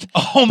produced.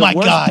 Oh, my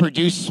God. The worst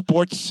produced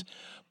sports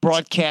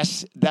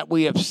broadcasts that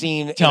we have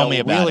seen in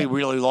a really,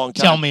 really long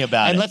time. Tell me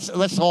about it. And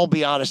let's all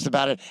be honest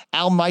about it.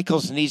 Al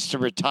Michaels needs to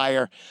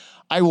retire.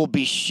 I will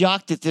be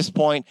shocked at this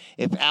point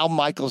if Al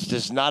Michaels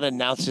does not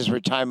announce his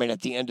retirement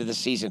at the end of the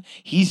season.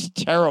 He's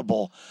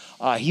terrible.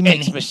 He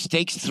makes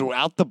mistakes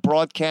throughout the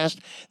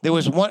broadcast. There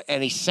was one,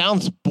 and he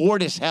sounds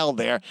bored as hell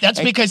there. That's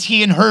because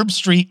he and Herb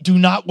Street do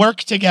not work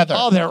together.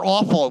 Oh, they're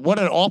awful. What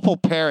an awful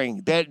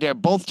pairing. They're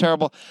both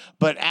terrible.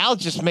 But Al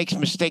just makes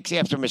mistakes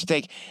after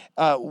mistake.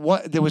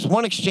 There was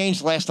one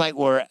exchange last night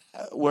where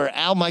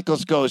Al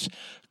Michaels goes,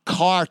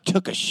 Carr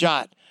took a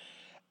shot.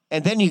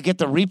 And then you get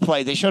the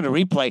replay. They showed a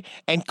replay,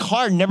 and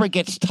Carr never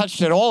gets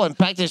touched at all. In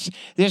fact,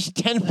 there's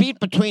 10 feet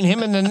between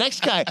him and the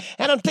next guy.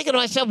 And I'm thinking to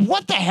myself,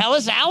 what the hell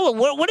is Al?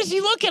 What is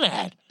he looking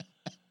at?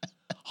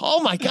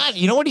 Oh, my God.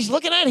 You know what he's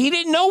looking at? He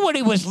didn't know what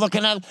he was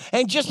looking at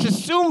and just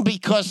assumed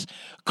because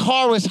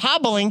Carr was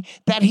hobbling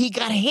that he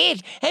got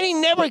hit. And he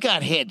never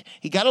got hit.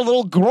 He got a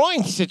little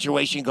groin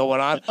situation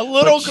going on. A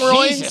little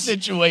groin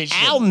situation.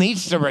 Al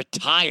needs to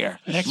retire.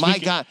 My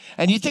God.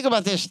 And you think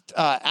about this.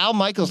 Al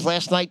Michaels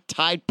last night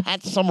tied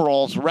Pat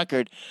Summerall's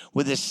record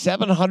with his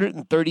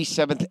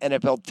 737th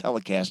NFL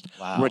telecast.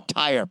 Wow.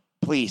 Retire.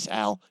 Please,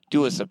 Al,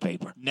 do us a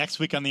favor. Next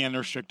week on the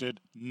Unrestricted,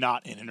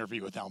 not an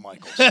interview with Al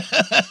Michaels.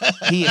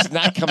 He is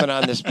not coming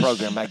on this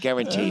program, I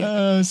guarantee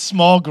you.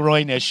 Small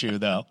groin issue,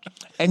 though.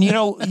 And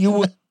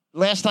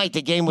last night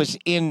the game was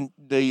in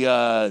the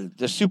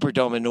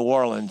Superdome in New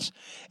Orleans,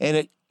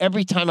 and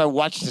every time I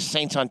watch the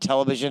Saints on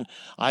television,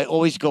 I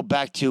always go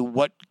back to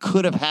what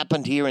could have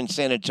happened here in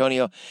San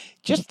Antonio.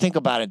 Just think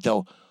about it,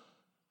 though.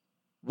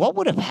 What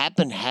would have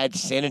happened had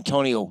San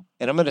Antonio,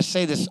 and I'm going to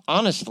say this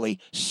honestly,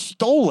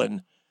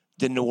 stolen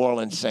the New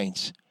Orleans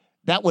Saints?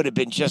 That would have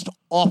been just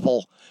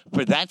awful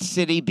for that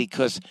city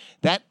because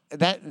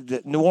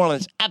the New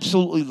Orleans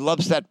absolutely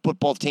loves that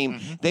football team.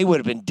 Mm-hmm. They would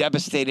have been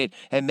devastated,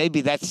 and maybe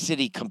that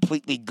city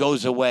completely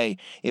goes away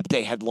if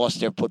they had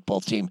lost their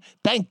football team.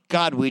 Thank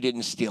God we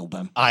didn't steal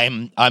them.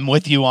 I'm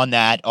with you on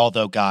that,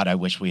 although, God, I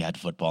wish we had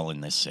football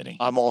in this city.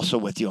 I'm also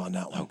with you on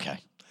that one. Okay.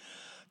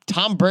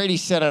 Tom Brady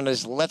said on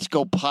his Let's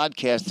Go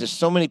podcast, there's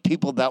so many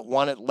people that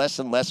want it less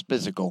and less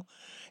physical.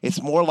 It's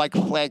more like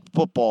flag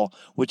football,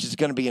 which is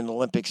going to be in the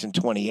Olympics in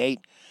 28.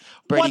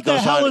 Brady what the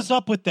goes hell on, is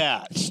up with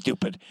that? It's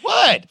stupid.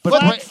 What?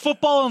 Flag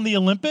football in the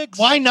Olympics?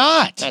 Why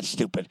not? That's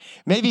stupid.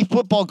 Maybe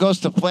football goes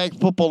to flag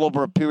football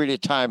over a period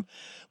of time.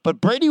 But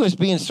Brady was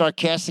being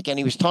sarcastic, and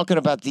he was talking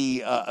about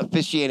the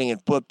officiating in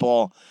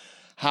football,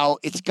 how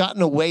it's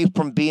gotten away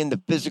from being the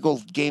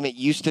physical game it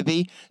used to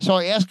be. So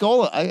I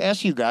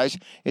ask you guys,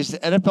 is the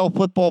NFL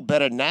football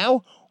better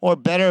now or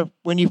better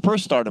when you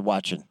first started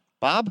watching?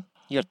 Bob?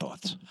 Your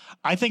thoughts?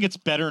 I think it's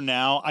better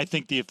now. I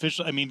think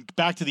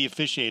back to the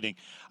officiating.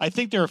 I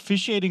think they're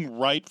officiating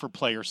right for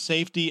player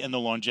safety and the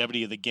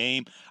longevity of the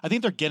game. I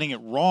think they're getting it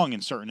wrong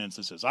in certain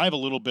instances. I have a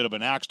little bit of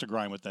an axe to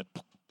grind with that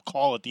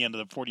call at the end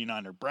of the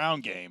 49er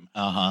Brown game.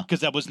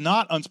 Because that was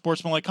not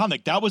unsportsmanlike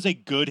conduct. That was a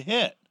good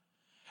hit.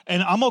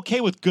 And I'm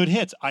okay with good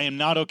hits. I am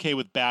not okay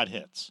with bad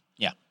hits.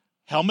 Yeah.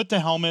 Helmet to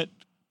helmet.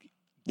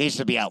 Needs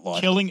to be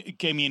outlawed. Killing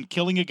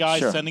a guy,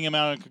 sending him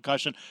out on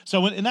concussion.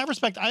 So in that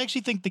respect, I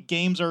actually think the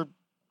games are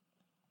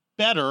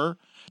better.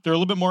 They're a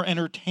little bit more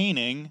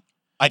entertaining.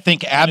 I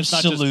think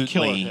absolutely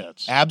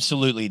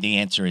the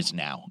answer is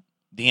now.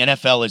 The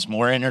NFL is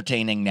more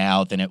entertaining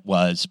now than it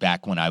was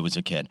back when I was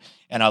a kid.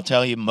 And I'll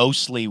tell you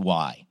mostly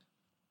why.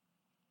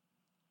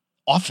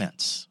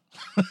 Offense.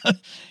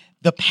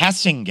 The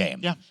passing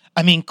game. Yeah.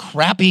 I mean,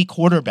 crappy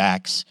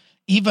quarterbacks,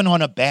 even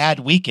on a bad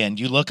weekend,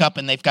 you look up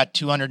and they've got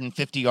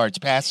 250 yards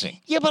passing.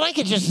 Yeah, but I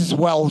could just as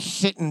well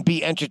sit and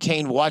be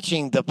entertained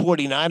watching the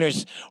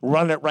 49ers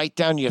run it right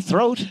down your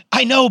throat.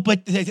 I know,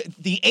 but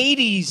the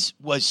 80s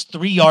was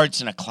 3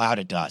 yards in a cloud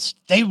of dust.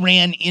 They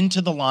ran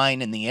into the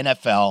line in the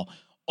NFL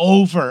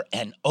over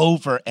and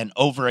over and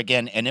over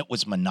again, and it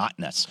was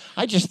monotonous.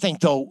 I just think,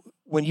 though,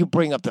 when you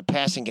bring up the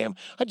passing game,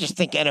 I just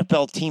think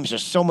NFL teams are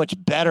so much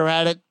better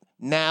at it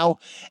now,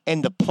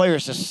 and the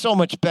players are so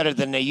much better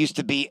than they used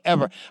to be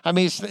ever. I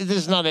mean,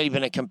 there's not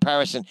even a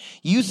comparison.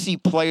 You see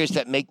players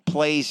that make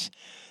plays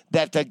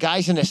that the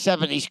guys in the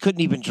 70s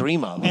couldn't even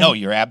dream of. No,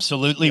 you're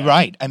absolutely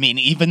right. I mean,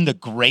 even the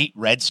great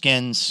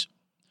Redskins,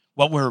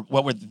 what were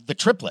the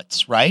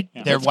triplets, right?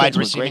 Yeah. They're wide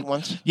receivers. Great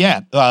ones.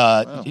 Yeah.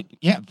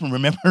 Yeah.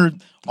 Remember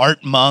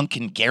Art Monk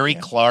and Gary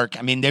Clark?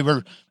 I mean, they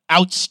were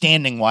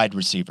outstanding wide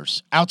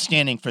receivers,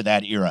 outstanding for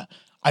that era.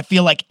 I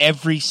feel like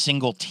every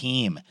single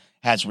team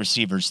has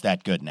receivers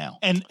that good now.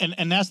 And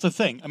that's the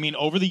thing. I mean,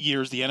 over the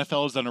years, the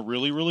NFL has done a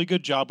really, really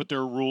good job with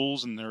their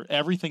rules and their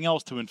everything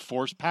else to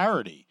enforce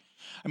parity.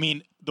 I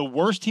mean, the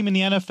worst team in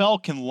the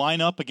NFL can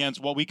line up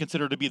against what we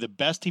consider to be the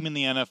best team in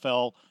the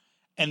NFL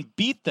and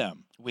beat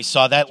them. We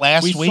saw that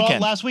last weekend. We saw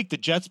it last week. The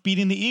Jets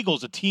beating the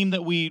Eagles, a team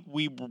that we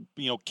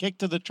kicked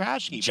to the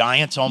trash heap.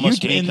 Giants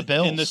almost beat the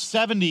Bills. In the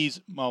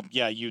 70s, well,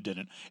 yeah, you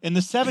didn't. In the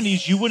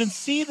 70s, you wouldn't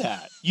see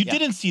that. You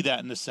didn't see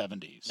that in the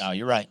 70s. No,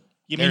 you're right.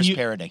 There's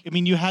parity. I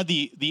mean, you had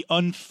the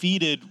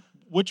undefeated,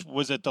 which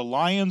was it, the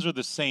Lions or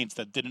the Saints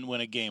that didn't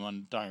win a game on the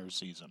entire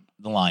season?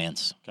 The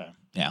Lions. Okay.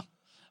 Yeah.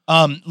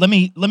 Let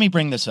me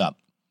bring this up.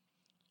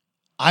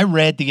 I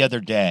read the other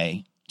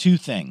day 2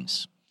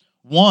 things.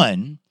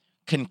 One,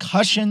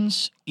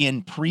 concussions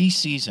in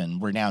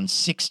preseason were down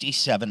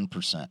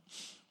 67%.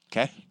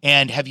 Okay.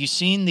 And have you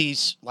seen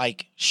these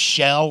like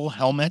shell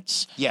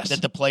helmets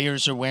that the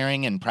players are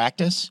wearing in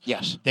practice?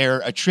 Yes. They're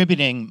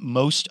attributing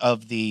most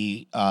of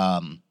the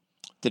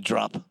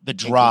drop.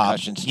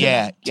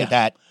 To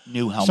that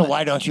new helmet. So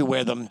why don't you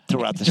wear them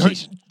throughout the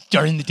season?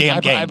 During the damn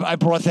game. I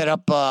brought that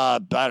up, I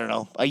don't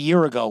know, a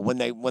year ago when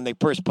they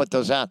first put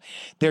those out.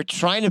 They're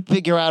trying to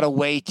figure out a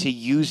way to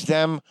use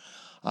them.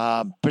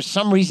 For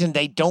some reason,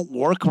 they don't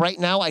work right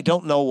now. I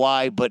don't know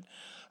why, but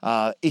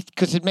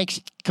because it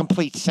makes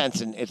complete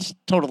sense and it's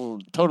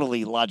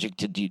totally logic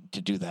to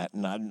do that.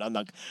 And I'm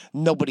not.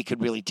 Nobody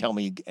could really tell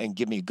me and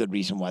give me a good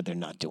reason why they're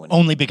not doing it.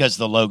 Only because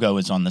the logo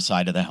is on the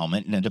side of the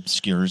helmet and it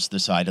obscures the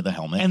side of the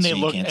helmet, and they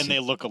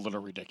look a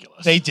little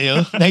ridiculous. They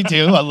do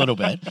a little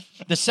bit.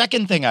 The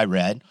second thing I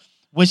read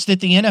was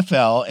that the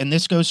NFL, and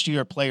this goes to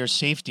your player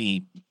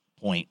safety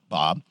point,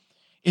 Bob,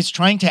 is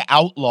trying to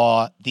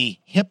outlaw the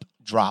hip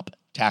drop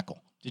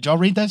tackle. Did y'all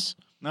read this?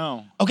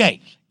 No.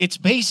 Okay. It's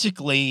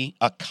basically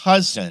a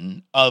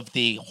cousin of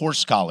the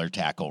horse collar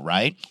tackle,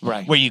 right?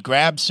 Right. Where you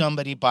grab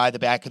somebody by the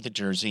back of the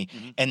jersey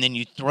and then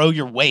you throw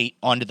your weight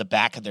onto the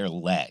back of their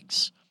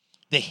legs.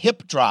 The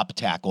hip drop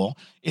tackle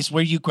is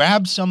where you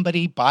grab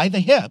somebody by the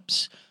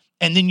hips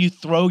and then you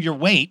throw your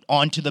weight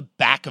onto the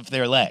back of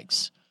their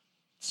legs.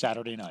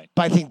 Saturday night.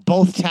 But I think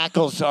both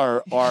tackles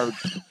are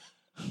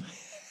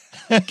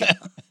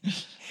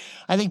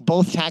I think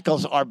both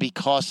tackles are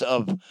because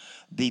of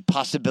the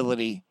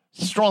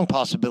strong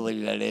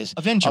possibility that is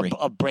of injury,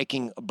 of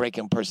breaking a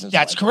person's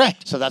That's leg.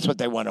 Correct. So that's what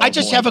they want to I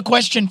just have a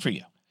question for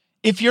you.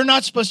 If you're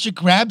not supposed to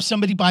grab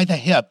somebody by the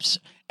hips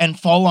and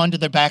fall onto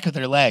the back of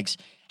their legs,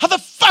 how the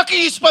fuck are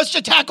you supposed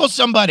to tackle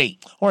somebody?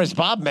 Or as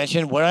Bob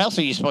mentioned, what else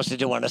are you supposed to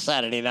do on a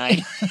Saturday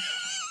night?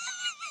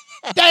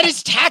 That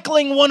is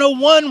tackling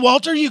 101,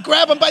 Walter. You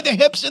grab them by the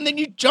hips and then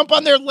you jump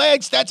on their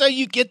legs. That's how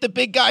you get the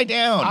big guy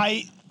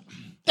down.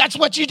 That's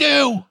what you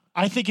do.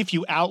 I think if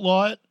you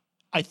outlaw it,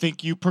 I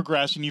think you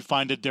progress and you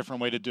find a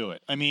different way to do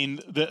it. I mean,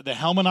 the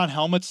helmet on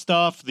helmet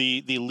stuff,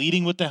 the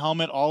leading with the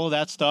helmet, all of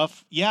that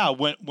stuff. Yeah,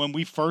 when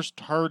we first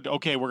heard,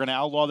 okay, we're going to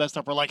outlaw that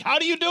stuff, we're like, how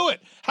do you do it?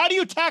 How do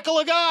you tackle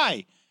a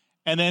guy?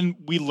 And then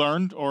we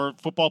learned, or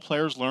football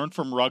players learned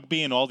from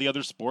rugby and all the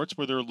other sports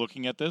where they're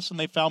looking at this, and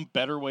they found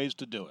better ways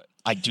to do it.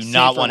 I do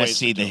not want to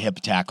see the hip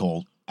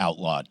tackle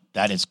outlawed.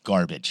 That is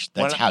garbage.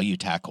 That's how you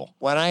tackle.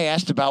 When I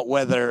asked about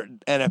whether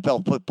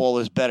NFL football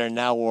is better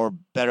now or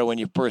better when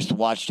you first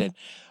watched it,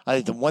 I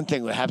think the one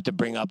thing we have to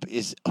bring up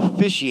is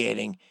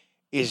officiating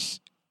is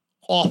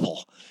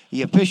awful.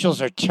 The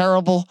officials are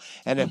terrible,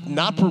 and if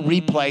not for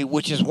replay,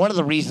 which is one of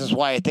the reasons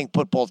why I think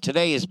football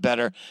today is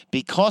better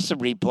because of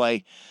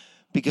replay,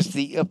 because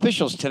the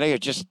officials today are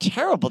just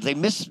terrible. They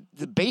miss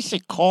the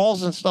basic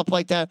calls and stuff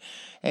like that,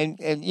 and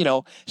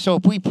so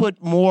if we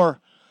put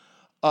more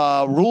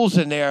rules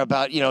in there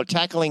about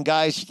tackling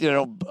guys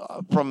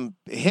from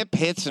hip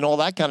hits and all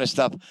that kind of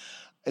stuff,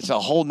 it's a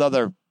whole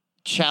nother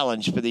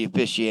challenge for the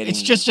officiating.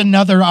 It's just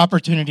another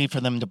opportunity for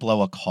them to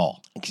blow a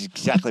call.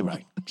 Exactly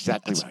right.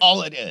 Exactly That's right.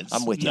 all it is.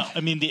 I'm with you. No,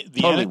 I mean the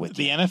Totally with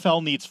you.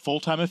 NFL needs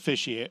full-time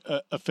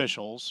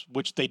officials,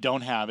 which they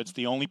don't have. It's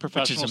the only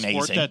professional sport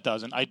amazing. that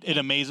doesn't. It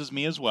amazes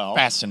me as well.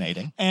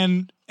 Fascinating.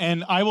 And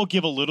I will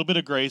give a little bit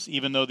of grace,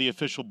 even though the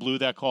official blew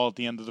that call at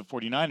the end of the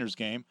 49ers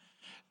game.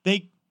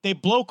 They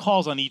blow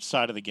calls on each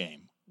side of the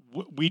game.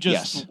 We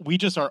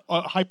just are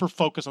hyper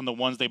focused on the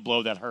ones they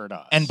blow that hurt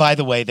us. And by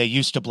the way, they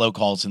used to blow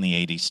calls in the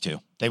 80s too.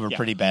 They were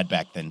pretty bad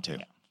back then too.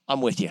 Yeah.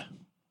 I'm with you.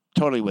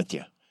 Totally with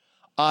you.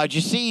 Did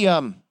you see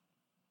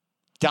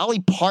Dolly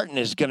Parton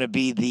is going to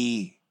be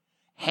the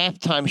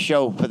halftime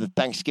show for the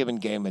Thanksgiving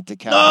game at the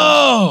Cowboys?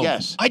 No!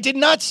 Yes. I did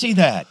not see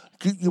that.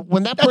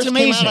 When that That's first came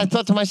amazing. out, I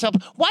thought to myself,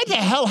 why the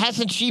hell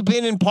hasn't she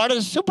been in part of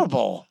the Super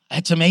Bowl?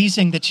 It's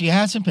amazing that she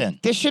hasn't been.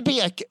 There should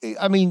be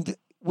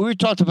we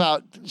talked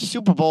about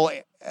Super Bowl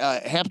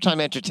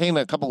halftime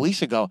entertainment a couple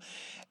weeks ago.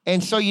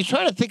 And so you're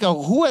trying to think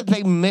of who have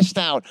they missed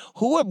out?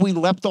 Who have we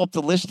left off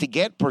the list to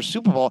get for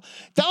Super Bowl?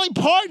 Dolly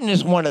Parton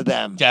is one of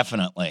them.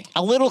 Definitely.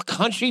 A little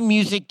country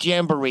music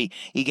jamboree.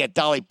 You get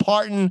Dolly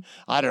Parton.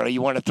 I don't know.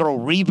 You want to throw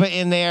Reba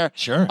in there?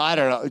 Sure. I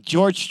don't know.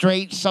 George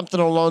Strait, something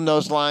along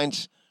those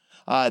lines.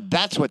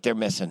 That's what they're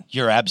missing.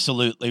 You're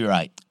absolutely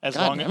right. God,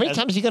 how many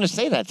times are you going to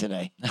say that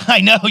today? I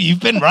know.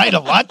 You've been right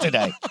a lot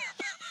today.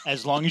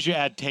 As long as you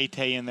add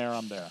Tay-Tay in there,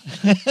 I'm there.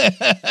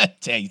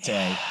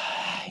 Tay-Tay.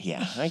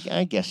 Yeah,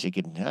 I guess you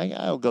can.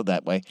 I'll go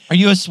that way. Are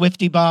you a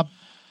Swiftie, Bob?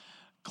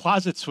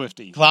 Closet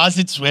Swiftie.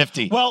 Closet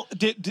Swiftie. Well,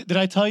 did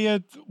I tell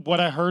you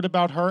what I heard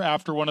about her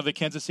after one of the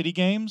Kansas City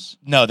games?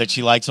 No, that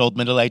she likes old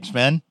middle-aged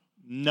men?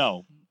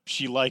 No,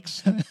 she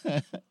likes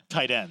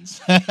tight ends.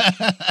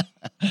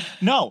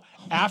 No,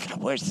 after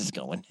Where's this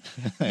going?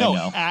 no,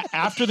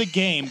 after the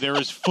game, there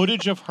is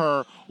footage of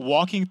her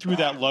walking through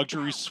that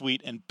luxury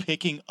suite and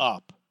picking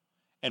up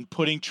and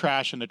putting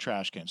trash in the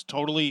trash cans,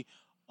 totally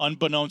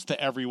unbeknownst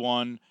to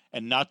everyone,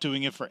 and not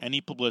doing it for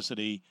any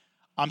publicity.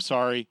 I'm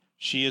sorry,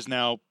 she has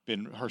now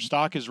been. Her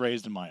stock is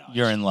raised in my eyes.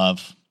 You're in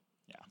love.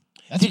 Yeah.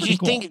 That's pretty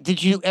cool.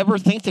 Did you ever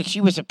think that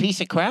she was a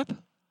piece of crap?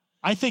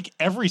 I think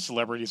every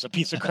celebrity is a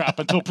piece of crap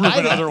until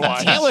proven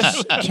otherwise.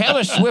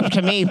 Taylor Swift,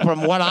 to me,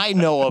 from what I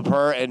know of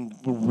her and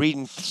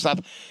reading stuff,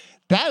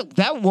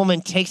 that woman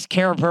takes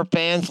care of her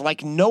fans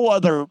like no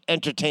other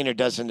entertainer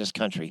does in this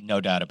country. No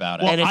doubt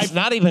about it. Well, And it's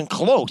not even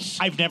close.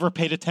 I've never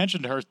paid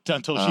attention to her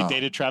until she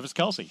dated Travis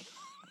Kelce.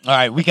 All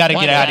right, we got to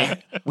get out of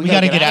here. We We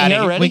got to gotta get out of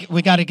here. already?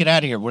 We got to get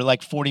out of here. We're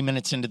like 40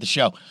 minutes into the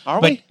show. Are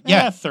But, we?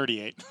 Yeah.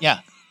 38. Yeah.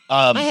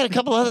 I had a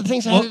couple other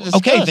things I had to discuss.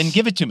 Okay, then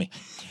give it to me.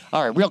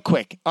 All right, real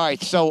quick. All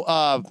right,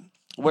 so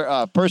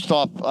we're first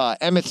off,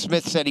 Emmitt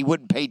Smith said he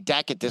wouldn't pay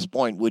Dak at this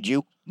point. Would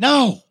you?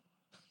 No.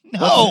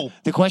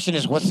 The question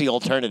is, what's the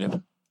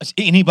alternative?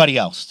 Anybody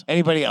else?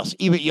 Anybody else?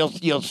 Even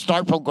you'll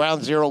start from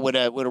ground zero with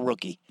a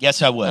rookie.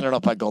 Yes, I would. I don't know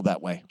if I go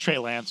that way. Trey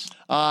Lance.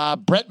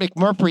 Brett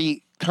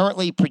McMurphy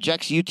currently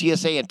projects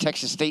UTSA and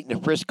Texas State in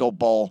the Frisco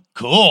Bowl.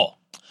 Cool.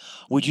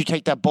 Would you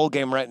take that bowl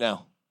game right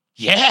now?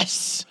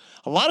 Yes.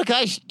 A lot of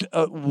guys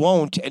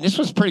won't, and this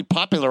was pretty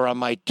popular on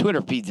my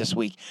Twitter feed this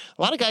week.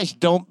 A lot of guys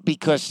don't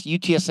because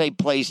UTSA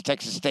plays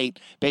Texas State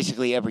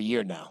basically every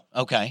year now.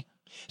 Okay.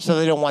 So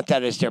they don't want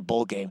that as their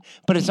bowl game.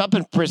 But it's up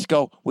in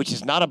Frisco, which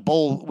is not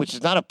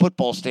a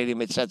football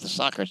stadium. It's at the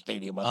soccer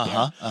stadium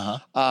up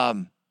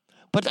there.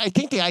 But I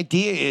think the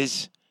idea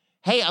is,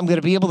 hey, I'm going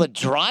to be able to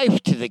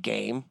drive to the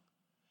game.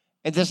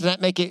 And doesn't that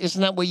make it?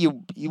 Isn't that what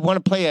you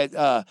want to play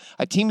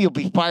a team you'll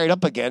be fired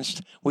up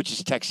against, which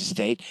is Texas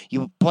State?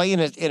 You play in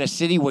a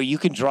city where you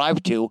can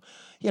drive to,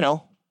 Yeah.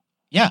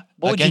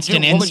 What would you Against do?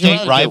 an What would you in-state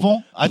rather do?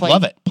 rival? I'd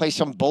love it. Play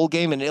some bowl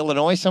game in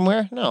Illinois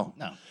somewhere? No.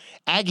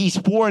 Aggies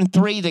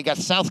 4-3. They got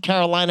South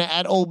Carolina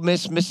at Ole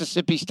Miss,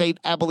 Mississippi State,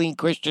 Abilene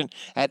Christian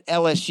at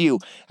LSU.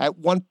 At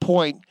one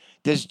point,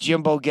 does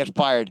Jimbo get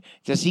fired?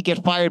 Does he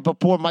get fired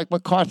before Mike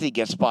McCarthy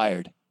gets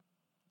fired?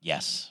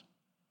 Yes.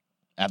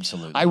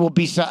 Absolutely. I will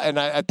be, and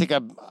I think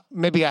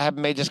maybe I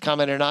haven't made this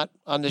comment or not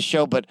on this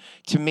show, but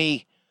to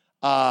me,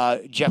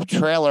 Jeff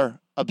Traylor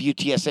of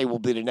UTSA will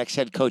be the next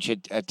head coach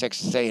at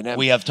Texas A&M.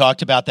 We have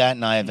talked about that,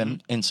 and I have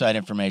inside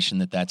information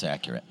that that's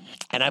accurate.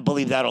 And I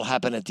believe that'll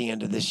happen at the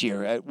end of this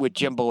year with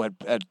Jimbo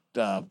at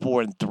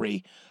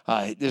 4-3.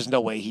 There's no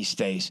way he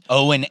stays.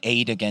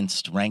 0-8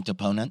 against ranked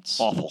opponents.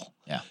 Awful.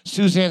 Yeah.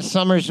 Suzanne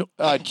Summers,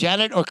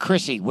 Janet or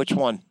Chrissy? Which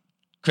one?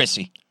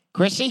 Chrissy.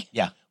 Chrissy?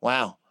 Yeah.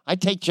 Wow. I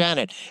take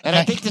Janet, and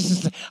I think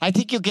I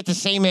think you'll get the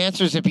same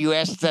answers if you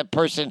ask that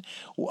person,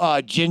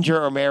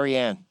 Ginger or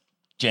Marianne.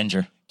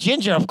 Ginger.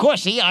 Ginger, of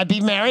course. See, I'd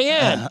be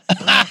Marianne.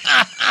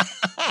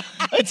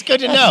 It's good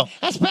to know.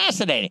 That's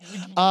fascinating.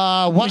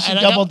 We should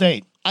double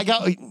date.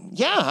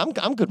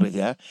 I'm good with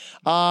that.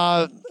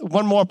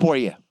 One more for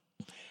you.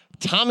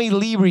 Tommy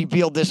Lee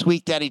revealed this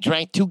week that he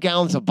drank 2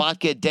 gallons of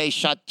vodka a day,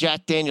 shot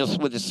Jack Daniels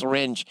with a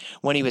syringe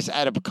when he was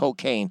out of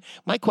cocaine.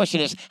 My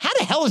question is, how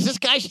the hell is this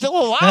guy still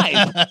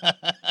alive?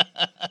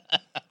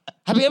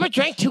 Have you ever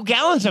drank 2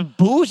 gallons of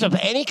booze of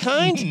any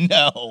kind?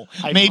 No.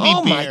 Maybe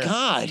oh, beer. My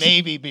God.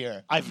 Maybe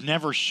beer. I've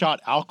never shot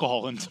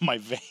alcohol into my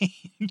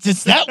veins.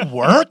 Does that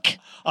work?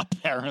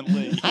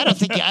 Apparently. I don't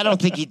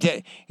think he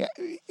did.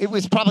 It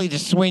was probably the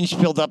syringe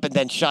filled up and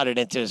then shot it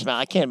into his mouth.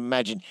 I can't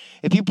imagine.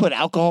 If you put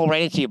alcohol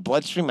right into your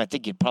bloodstream, I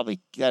think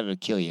that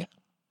would kill you.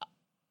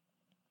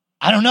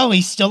 I don't know.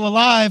 He's still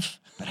alive.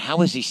 But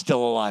how is he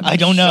still alive? I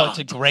don't know. It's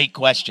a great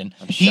question.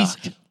 I'm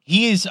shocked.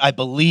 He is, I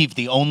believe,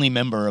 the only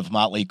member of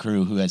Motley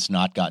Crue who has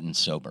not gotten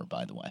sober,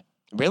 by the way.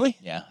 Really?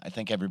 Yeah, I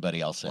think everybody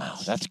else has. Wow,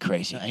 that's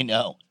crazy. I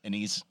know, and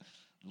he's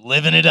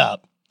living it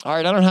up. All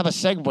right, I don't have a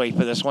segue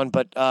for this one,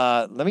 but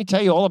let me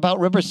tell you all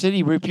about River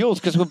City Refuels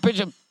because we're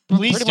pretty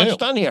much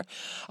done here.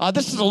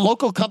 This is a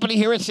local company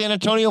here in San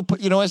Antonio.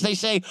 As they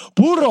say,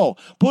 puro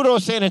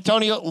San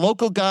Antonio,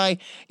 local guy.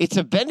 It's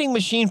a vending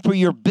machine for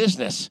your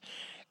business.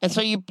 And so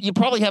you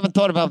probably haven't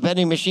thought about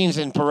vending machines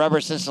in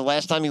forever since the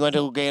last time you went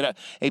to get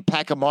a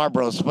pack of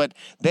Marlboros, but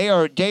they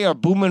are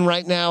booming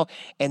right now,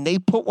 and they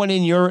put one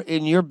in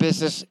your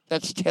business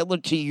that's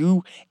tailored to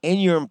you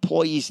and your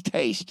employees'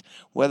 taste.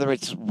 Whether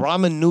it's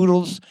ramen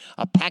noodles,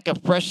 a pack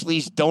of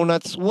Freshly's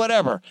donuts,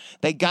 whatever,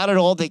 they got it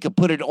all. They could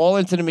put it all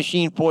into the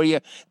machine for you.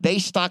 They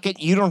stock it.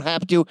 You don't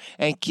have to,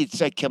 and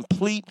it's a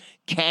complete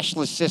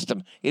cashless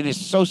system. It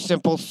is so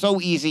simple, so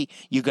easy.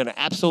 You're going to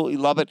absolutely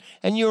love it,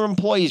 and your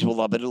employees will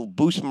love it. It'll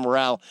boost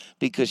morale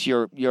because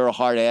you're a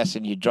hard ass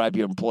and you drive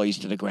your employees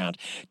to the ground.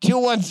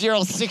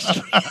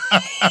 210-6...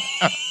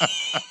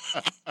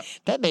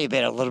 That may have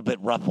been a little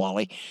bit rough,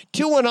 Wally.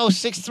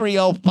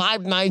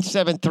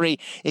 210-630-5973.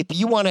 If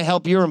you want to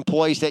help your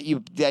employees that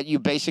you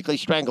basically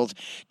strangled,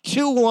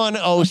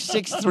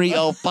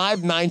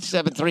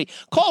 210-630-5973.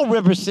 Call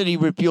River City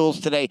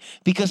Refuels today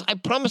because I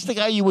promised the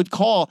guy you would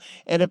call,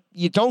 and if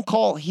you don't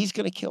call, he's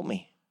going to kill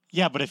me.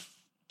 Yeah, but if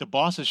the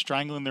boss is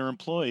strangling their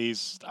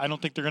employees, I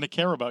don't think they're going to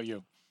care about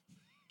you.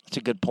 That's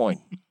a good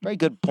point. Very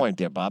good point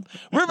there, Bob.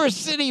 River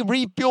City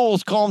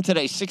Refuels. Call them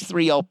today,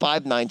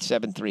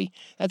 630-5973.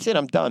 That's it.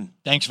 I'm done.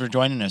 Thanks for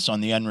joining us on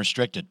the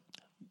Unrestricted.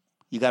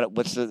 You got it.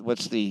 What's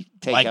the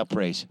takeout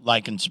phrase?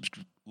 Like and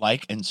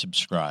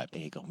subscribe.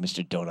 There you go,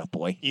 Mr. Donut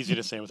Boy. Easy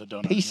to say with a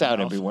donut. Peace out,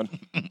 everyone.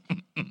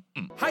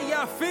 How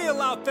y'all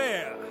feel out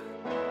there?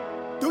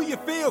 Do you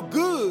feel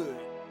good?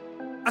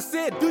 I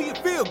said, do you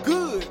feel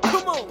good?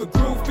 Come on. The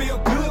groove feel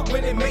good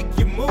when it make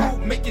you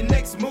move. Make your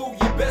next move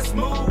your best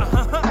move.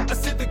 I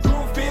said the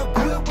groove feel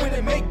good when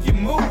it make you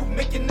move.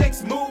 Make your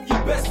next move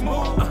your best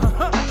move.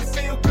 It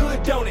feel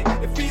good, don't it?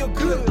 It feel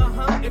good.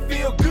 It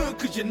feel good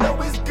cause you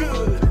know it's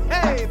good.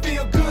 Hey, it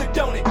feel good,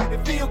 don't it?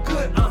 It feel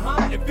good.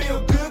 It feel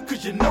good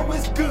cause you know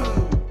it's good.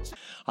 All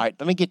right,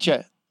 let me get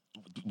you.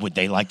 Would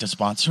they like to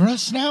sponsor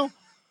us now?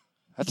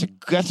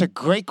 That's a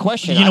great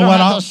question. You know I don't what?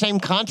 have those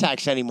same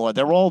contacts anymore.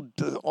 They're all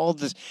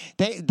this.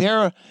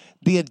 They're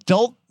the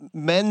adult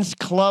men's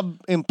club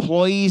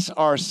employees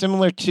are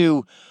similar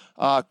to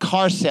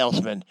car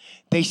salesmen.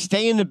 They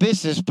stay in the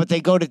business, but they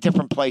go to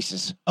different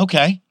places.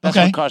 Okay. That's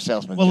what car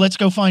salesmen Well, do. let's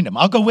go find them.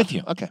 I'll go with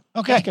you. Okay.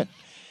 Okay. That's good.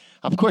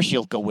 Of course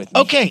you'll go with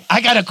me. Okay,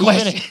 I got a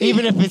question.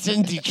 Even if it's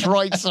in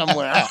Detroit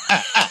somewhere.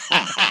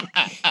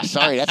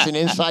 Sorry, that's an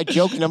inside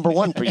joke number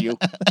 1 for you.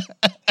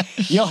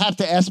 You'll have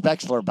to ask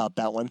Bexler about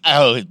that one.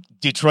 Oh,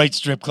 Detroit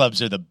strip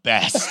clubs are the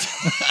best.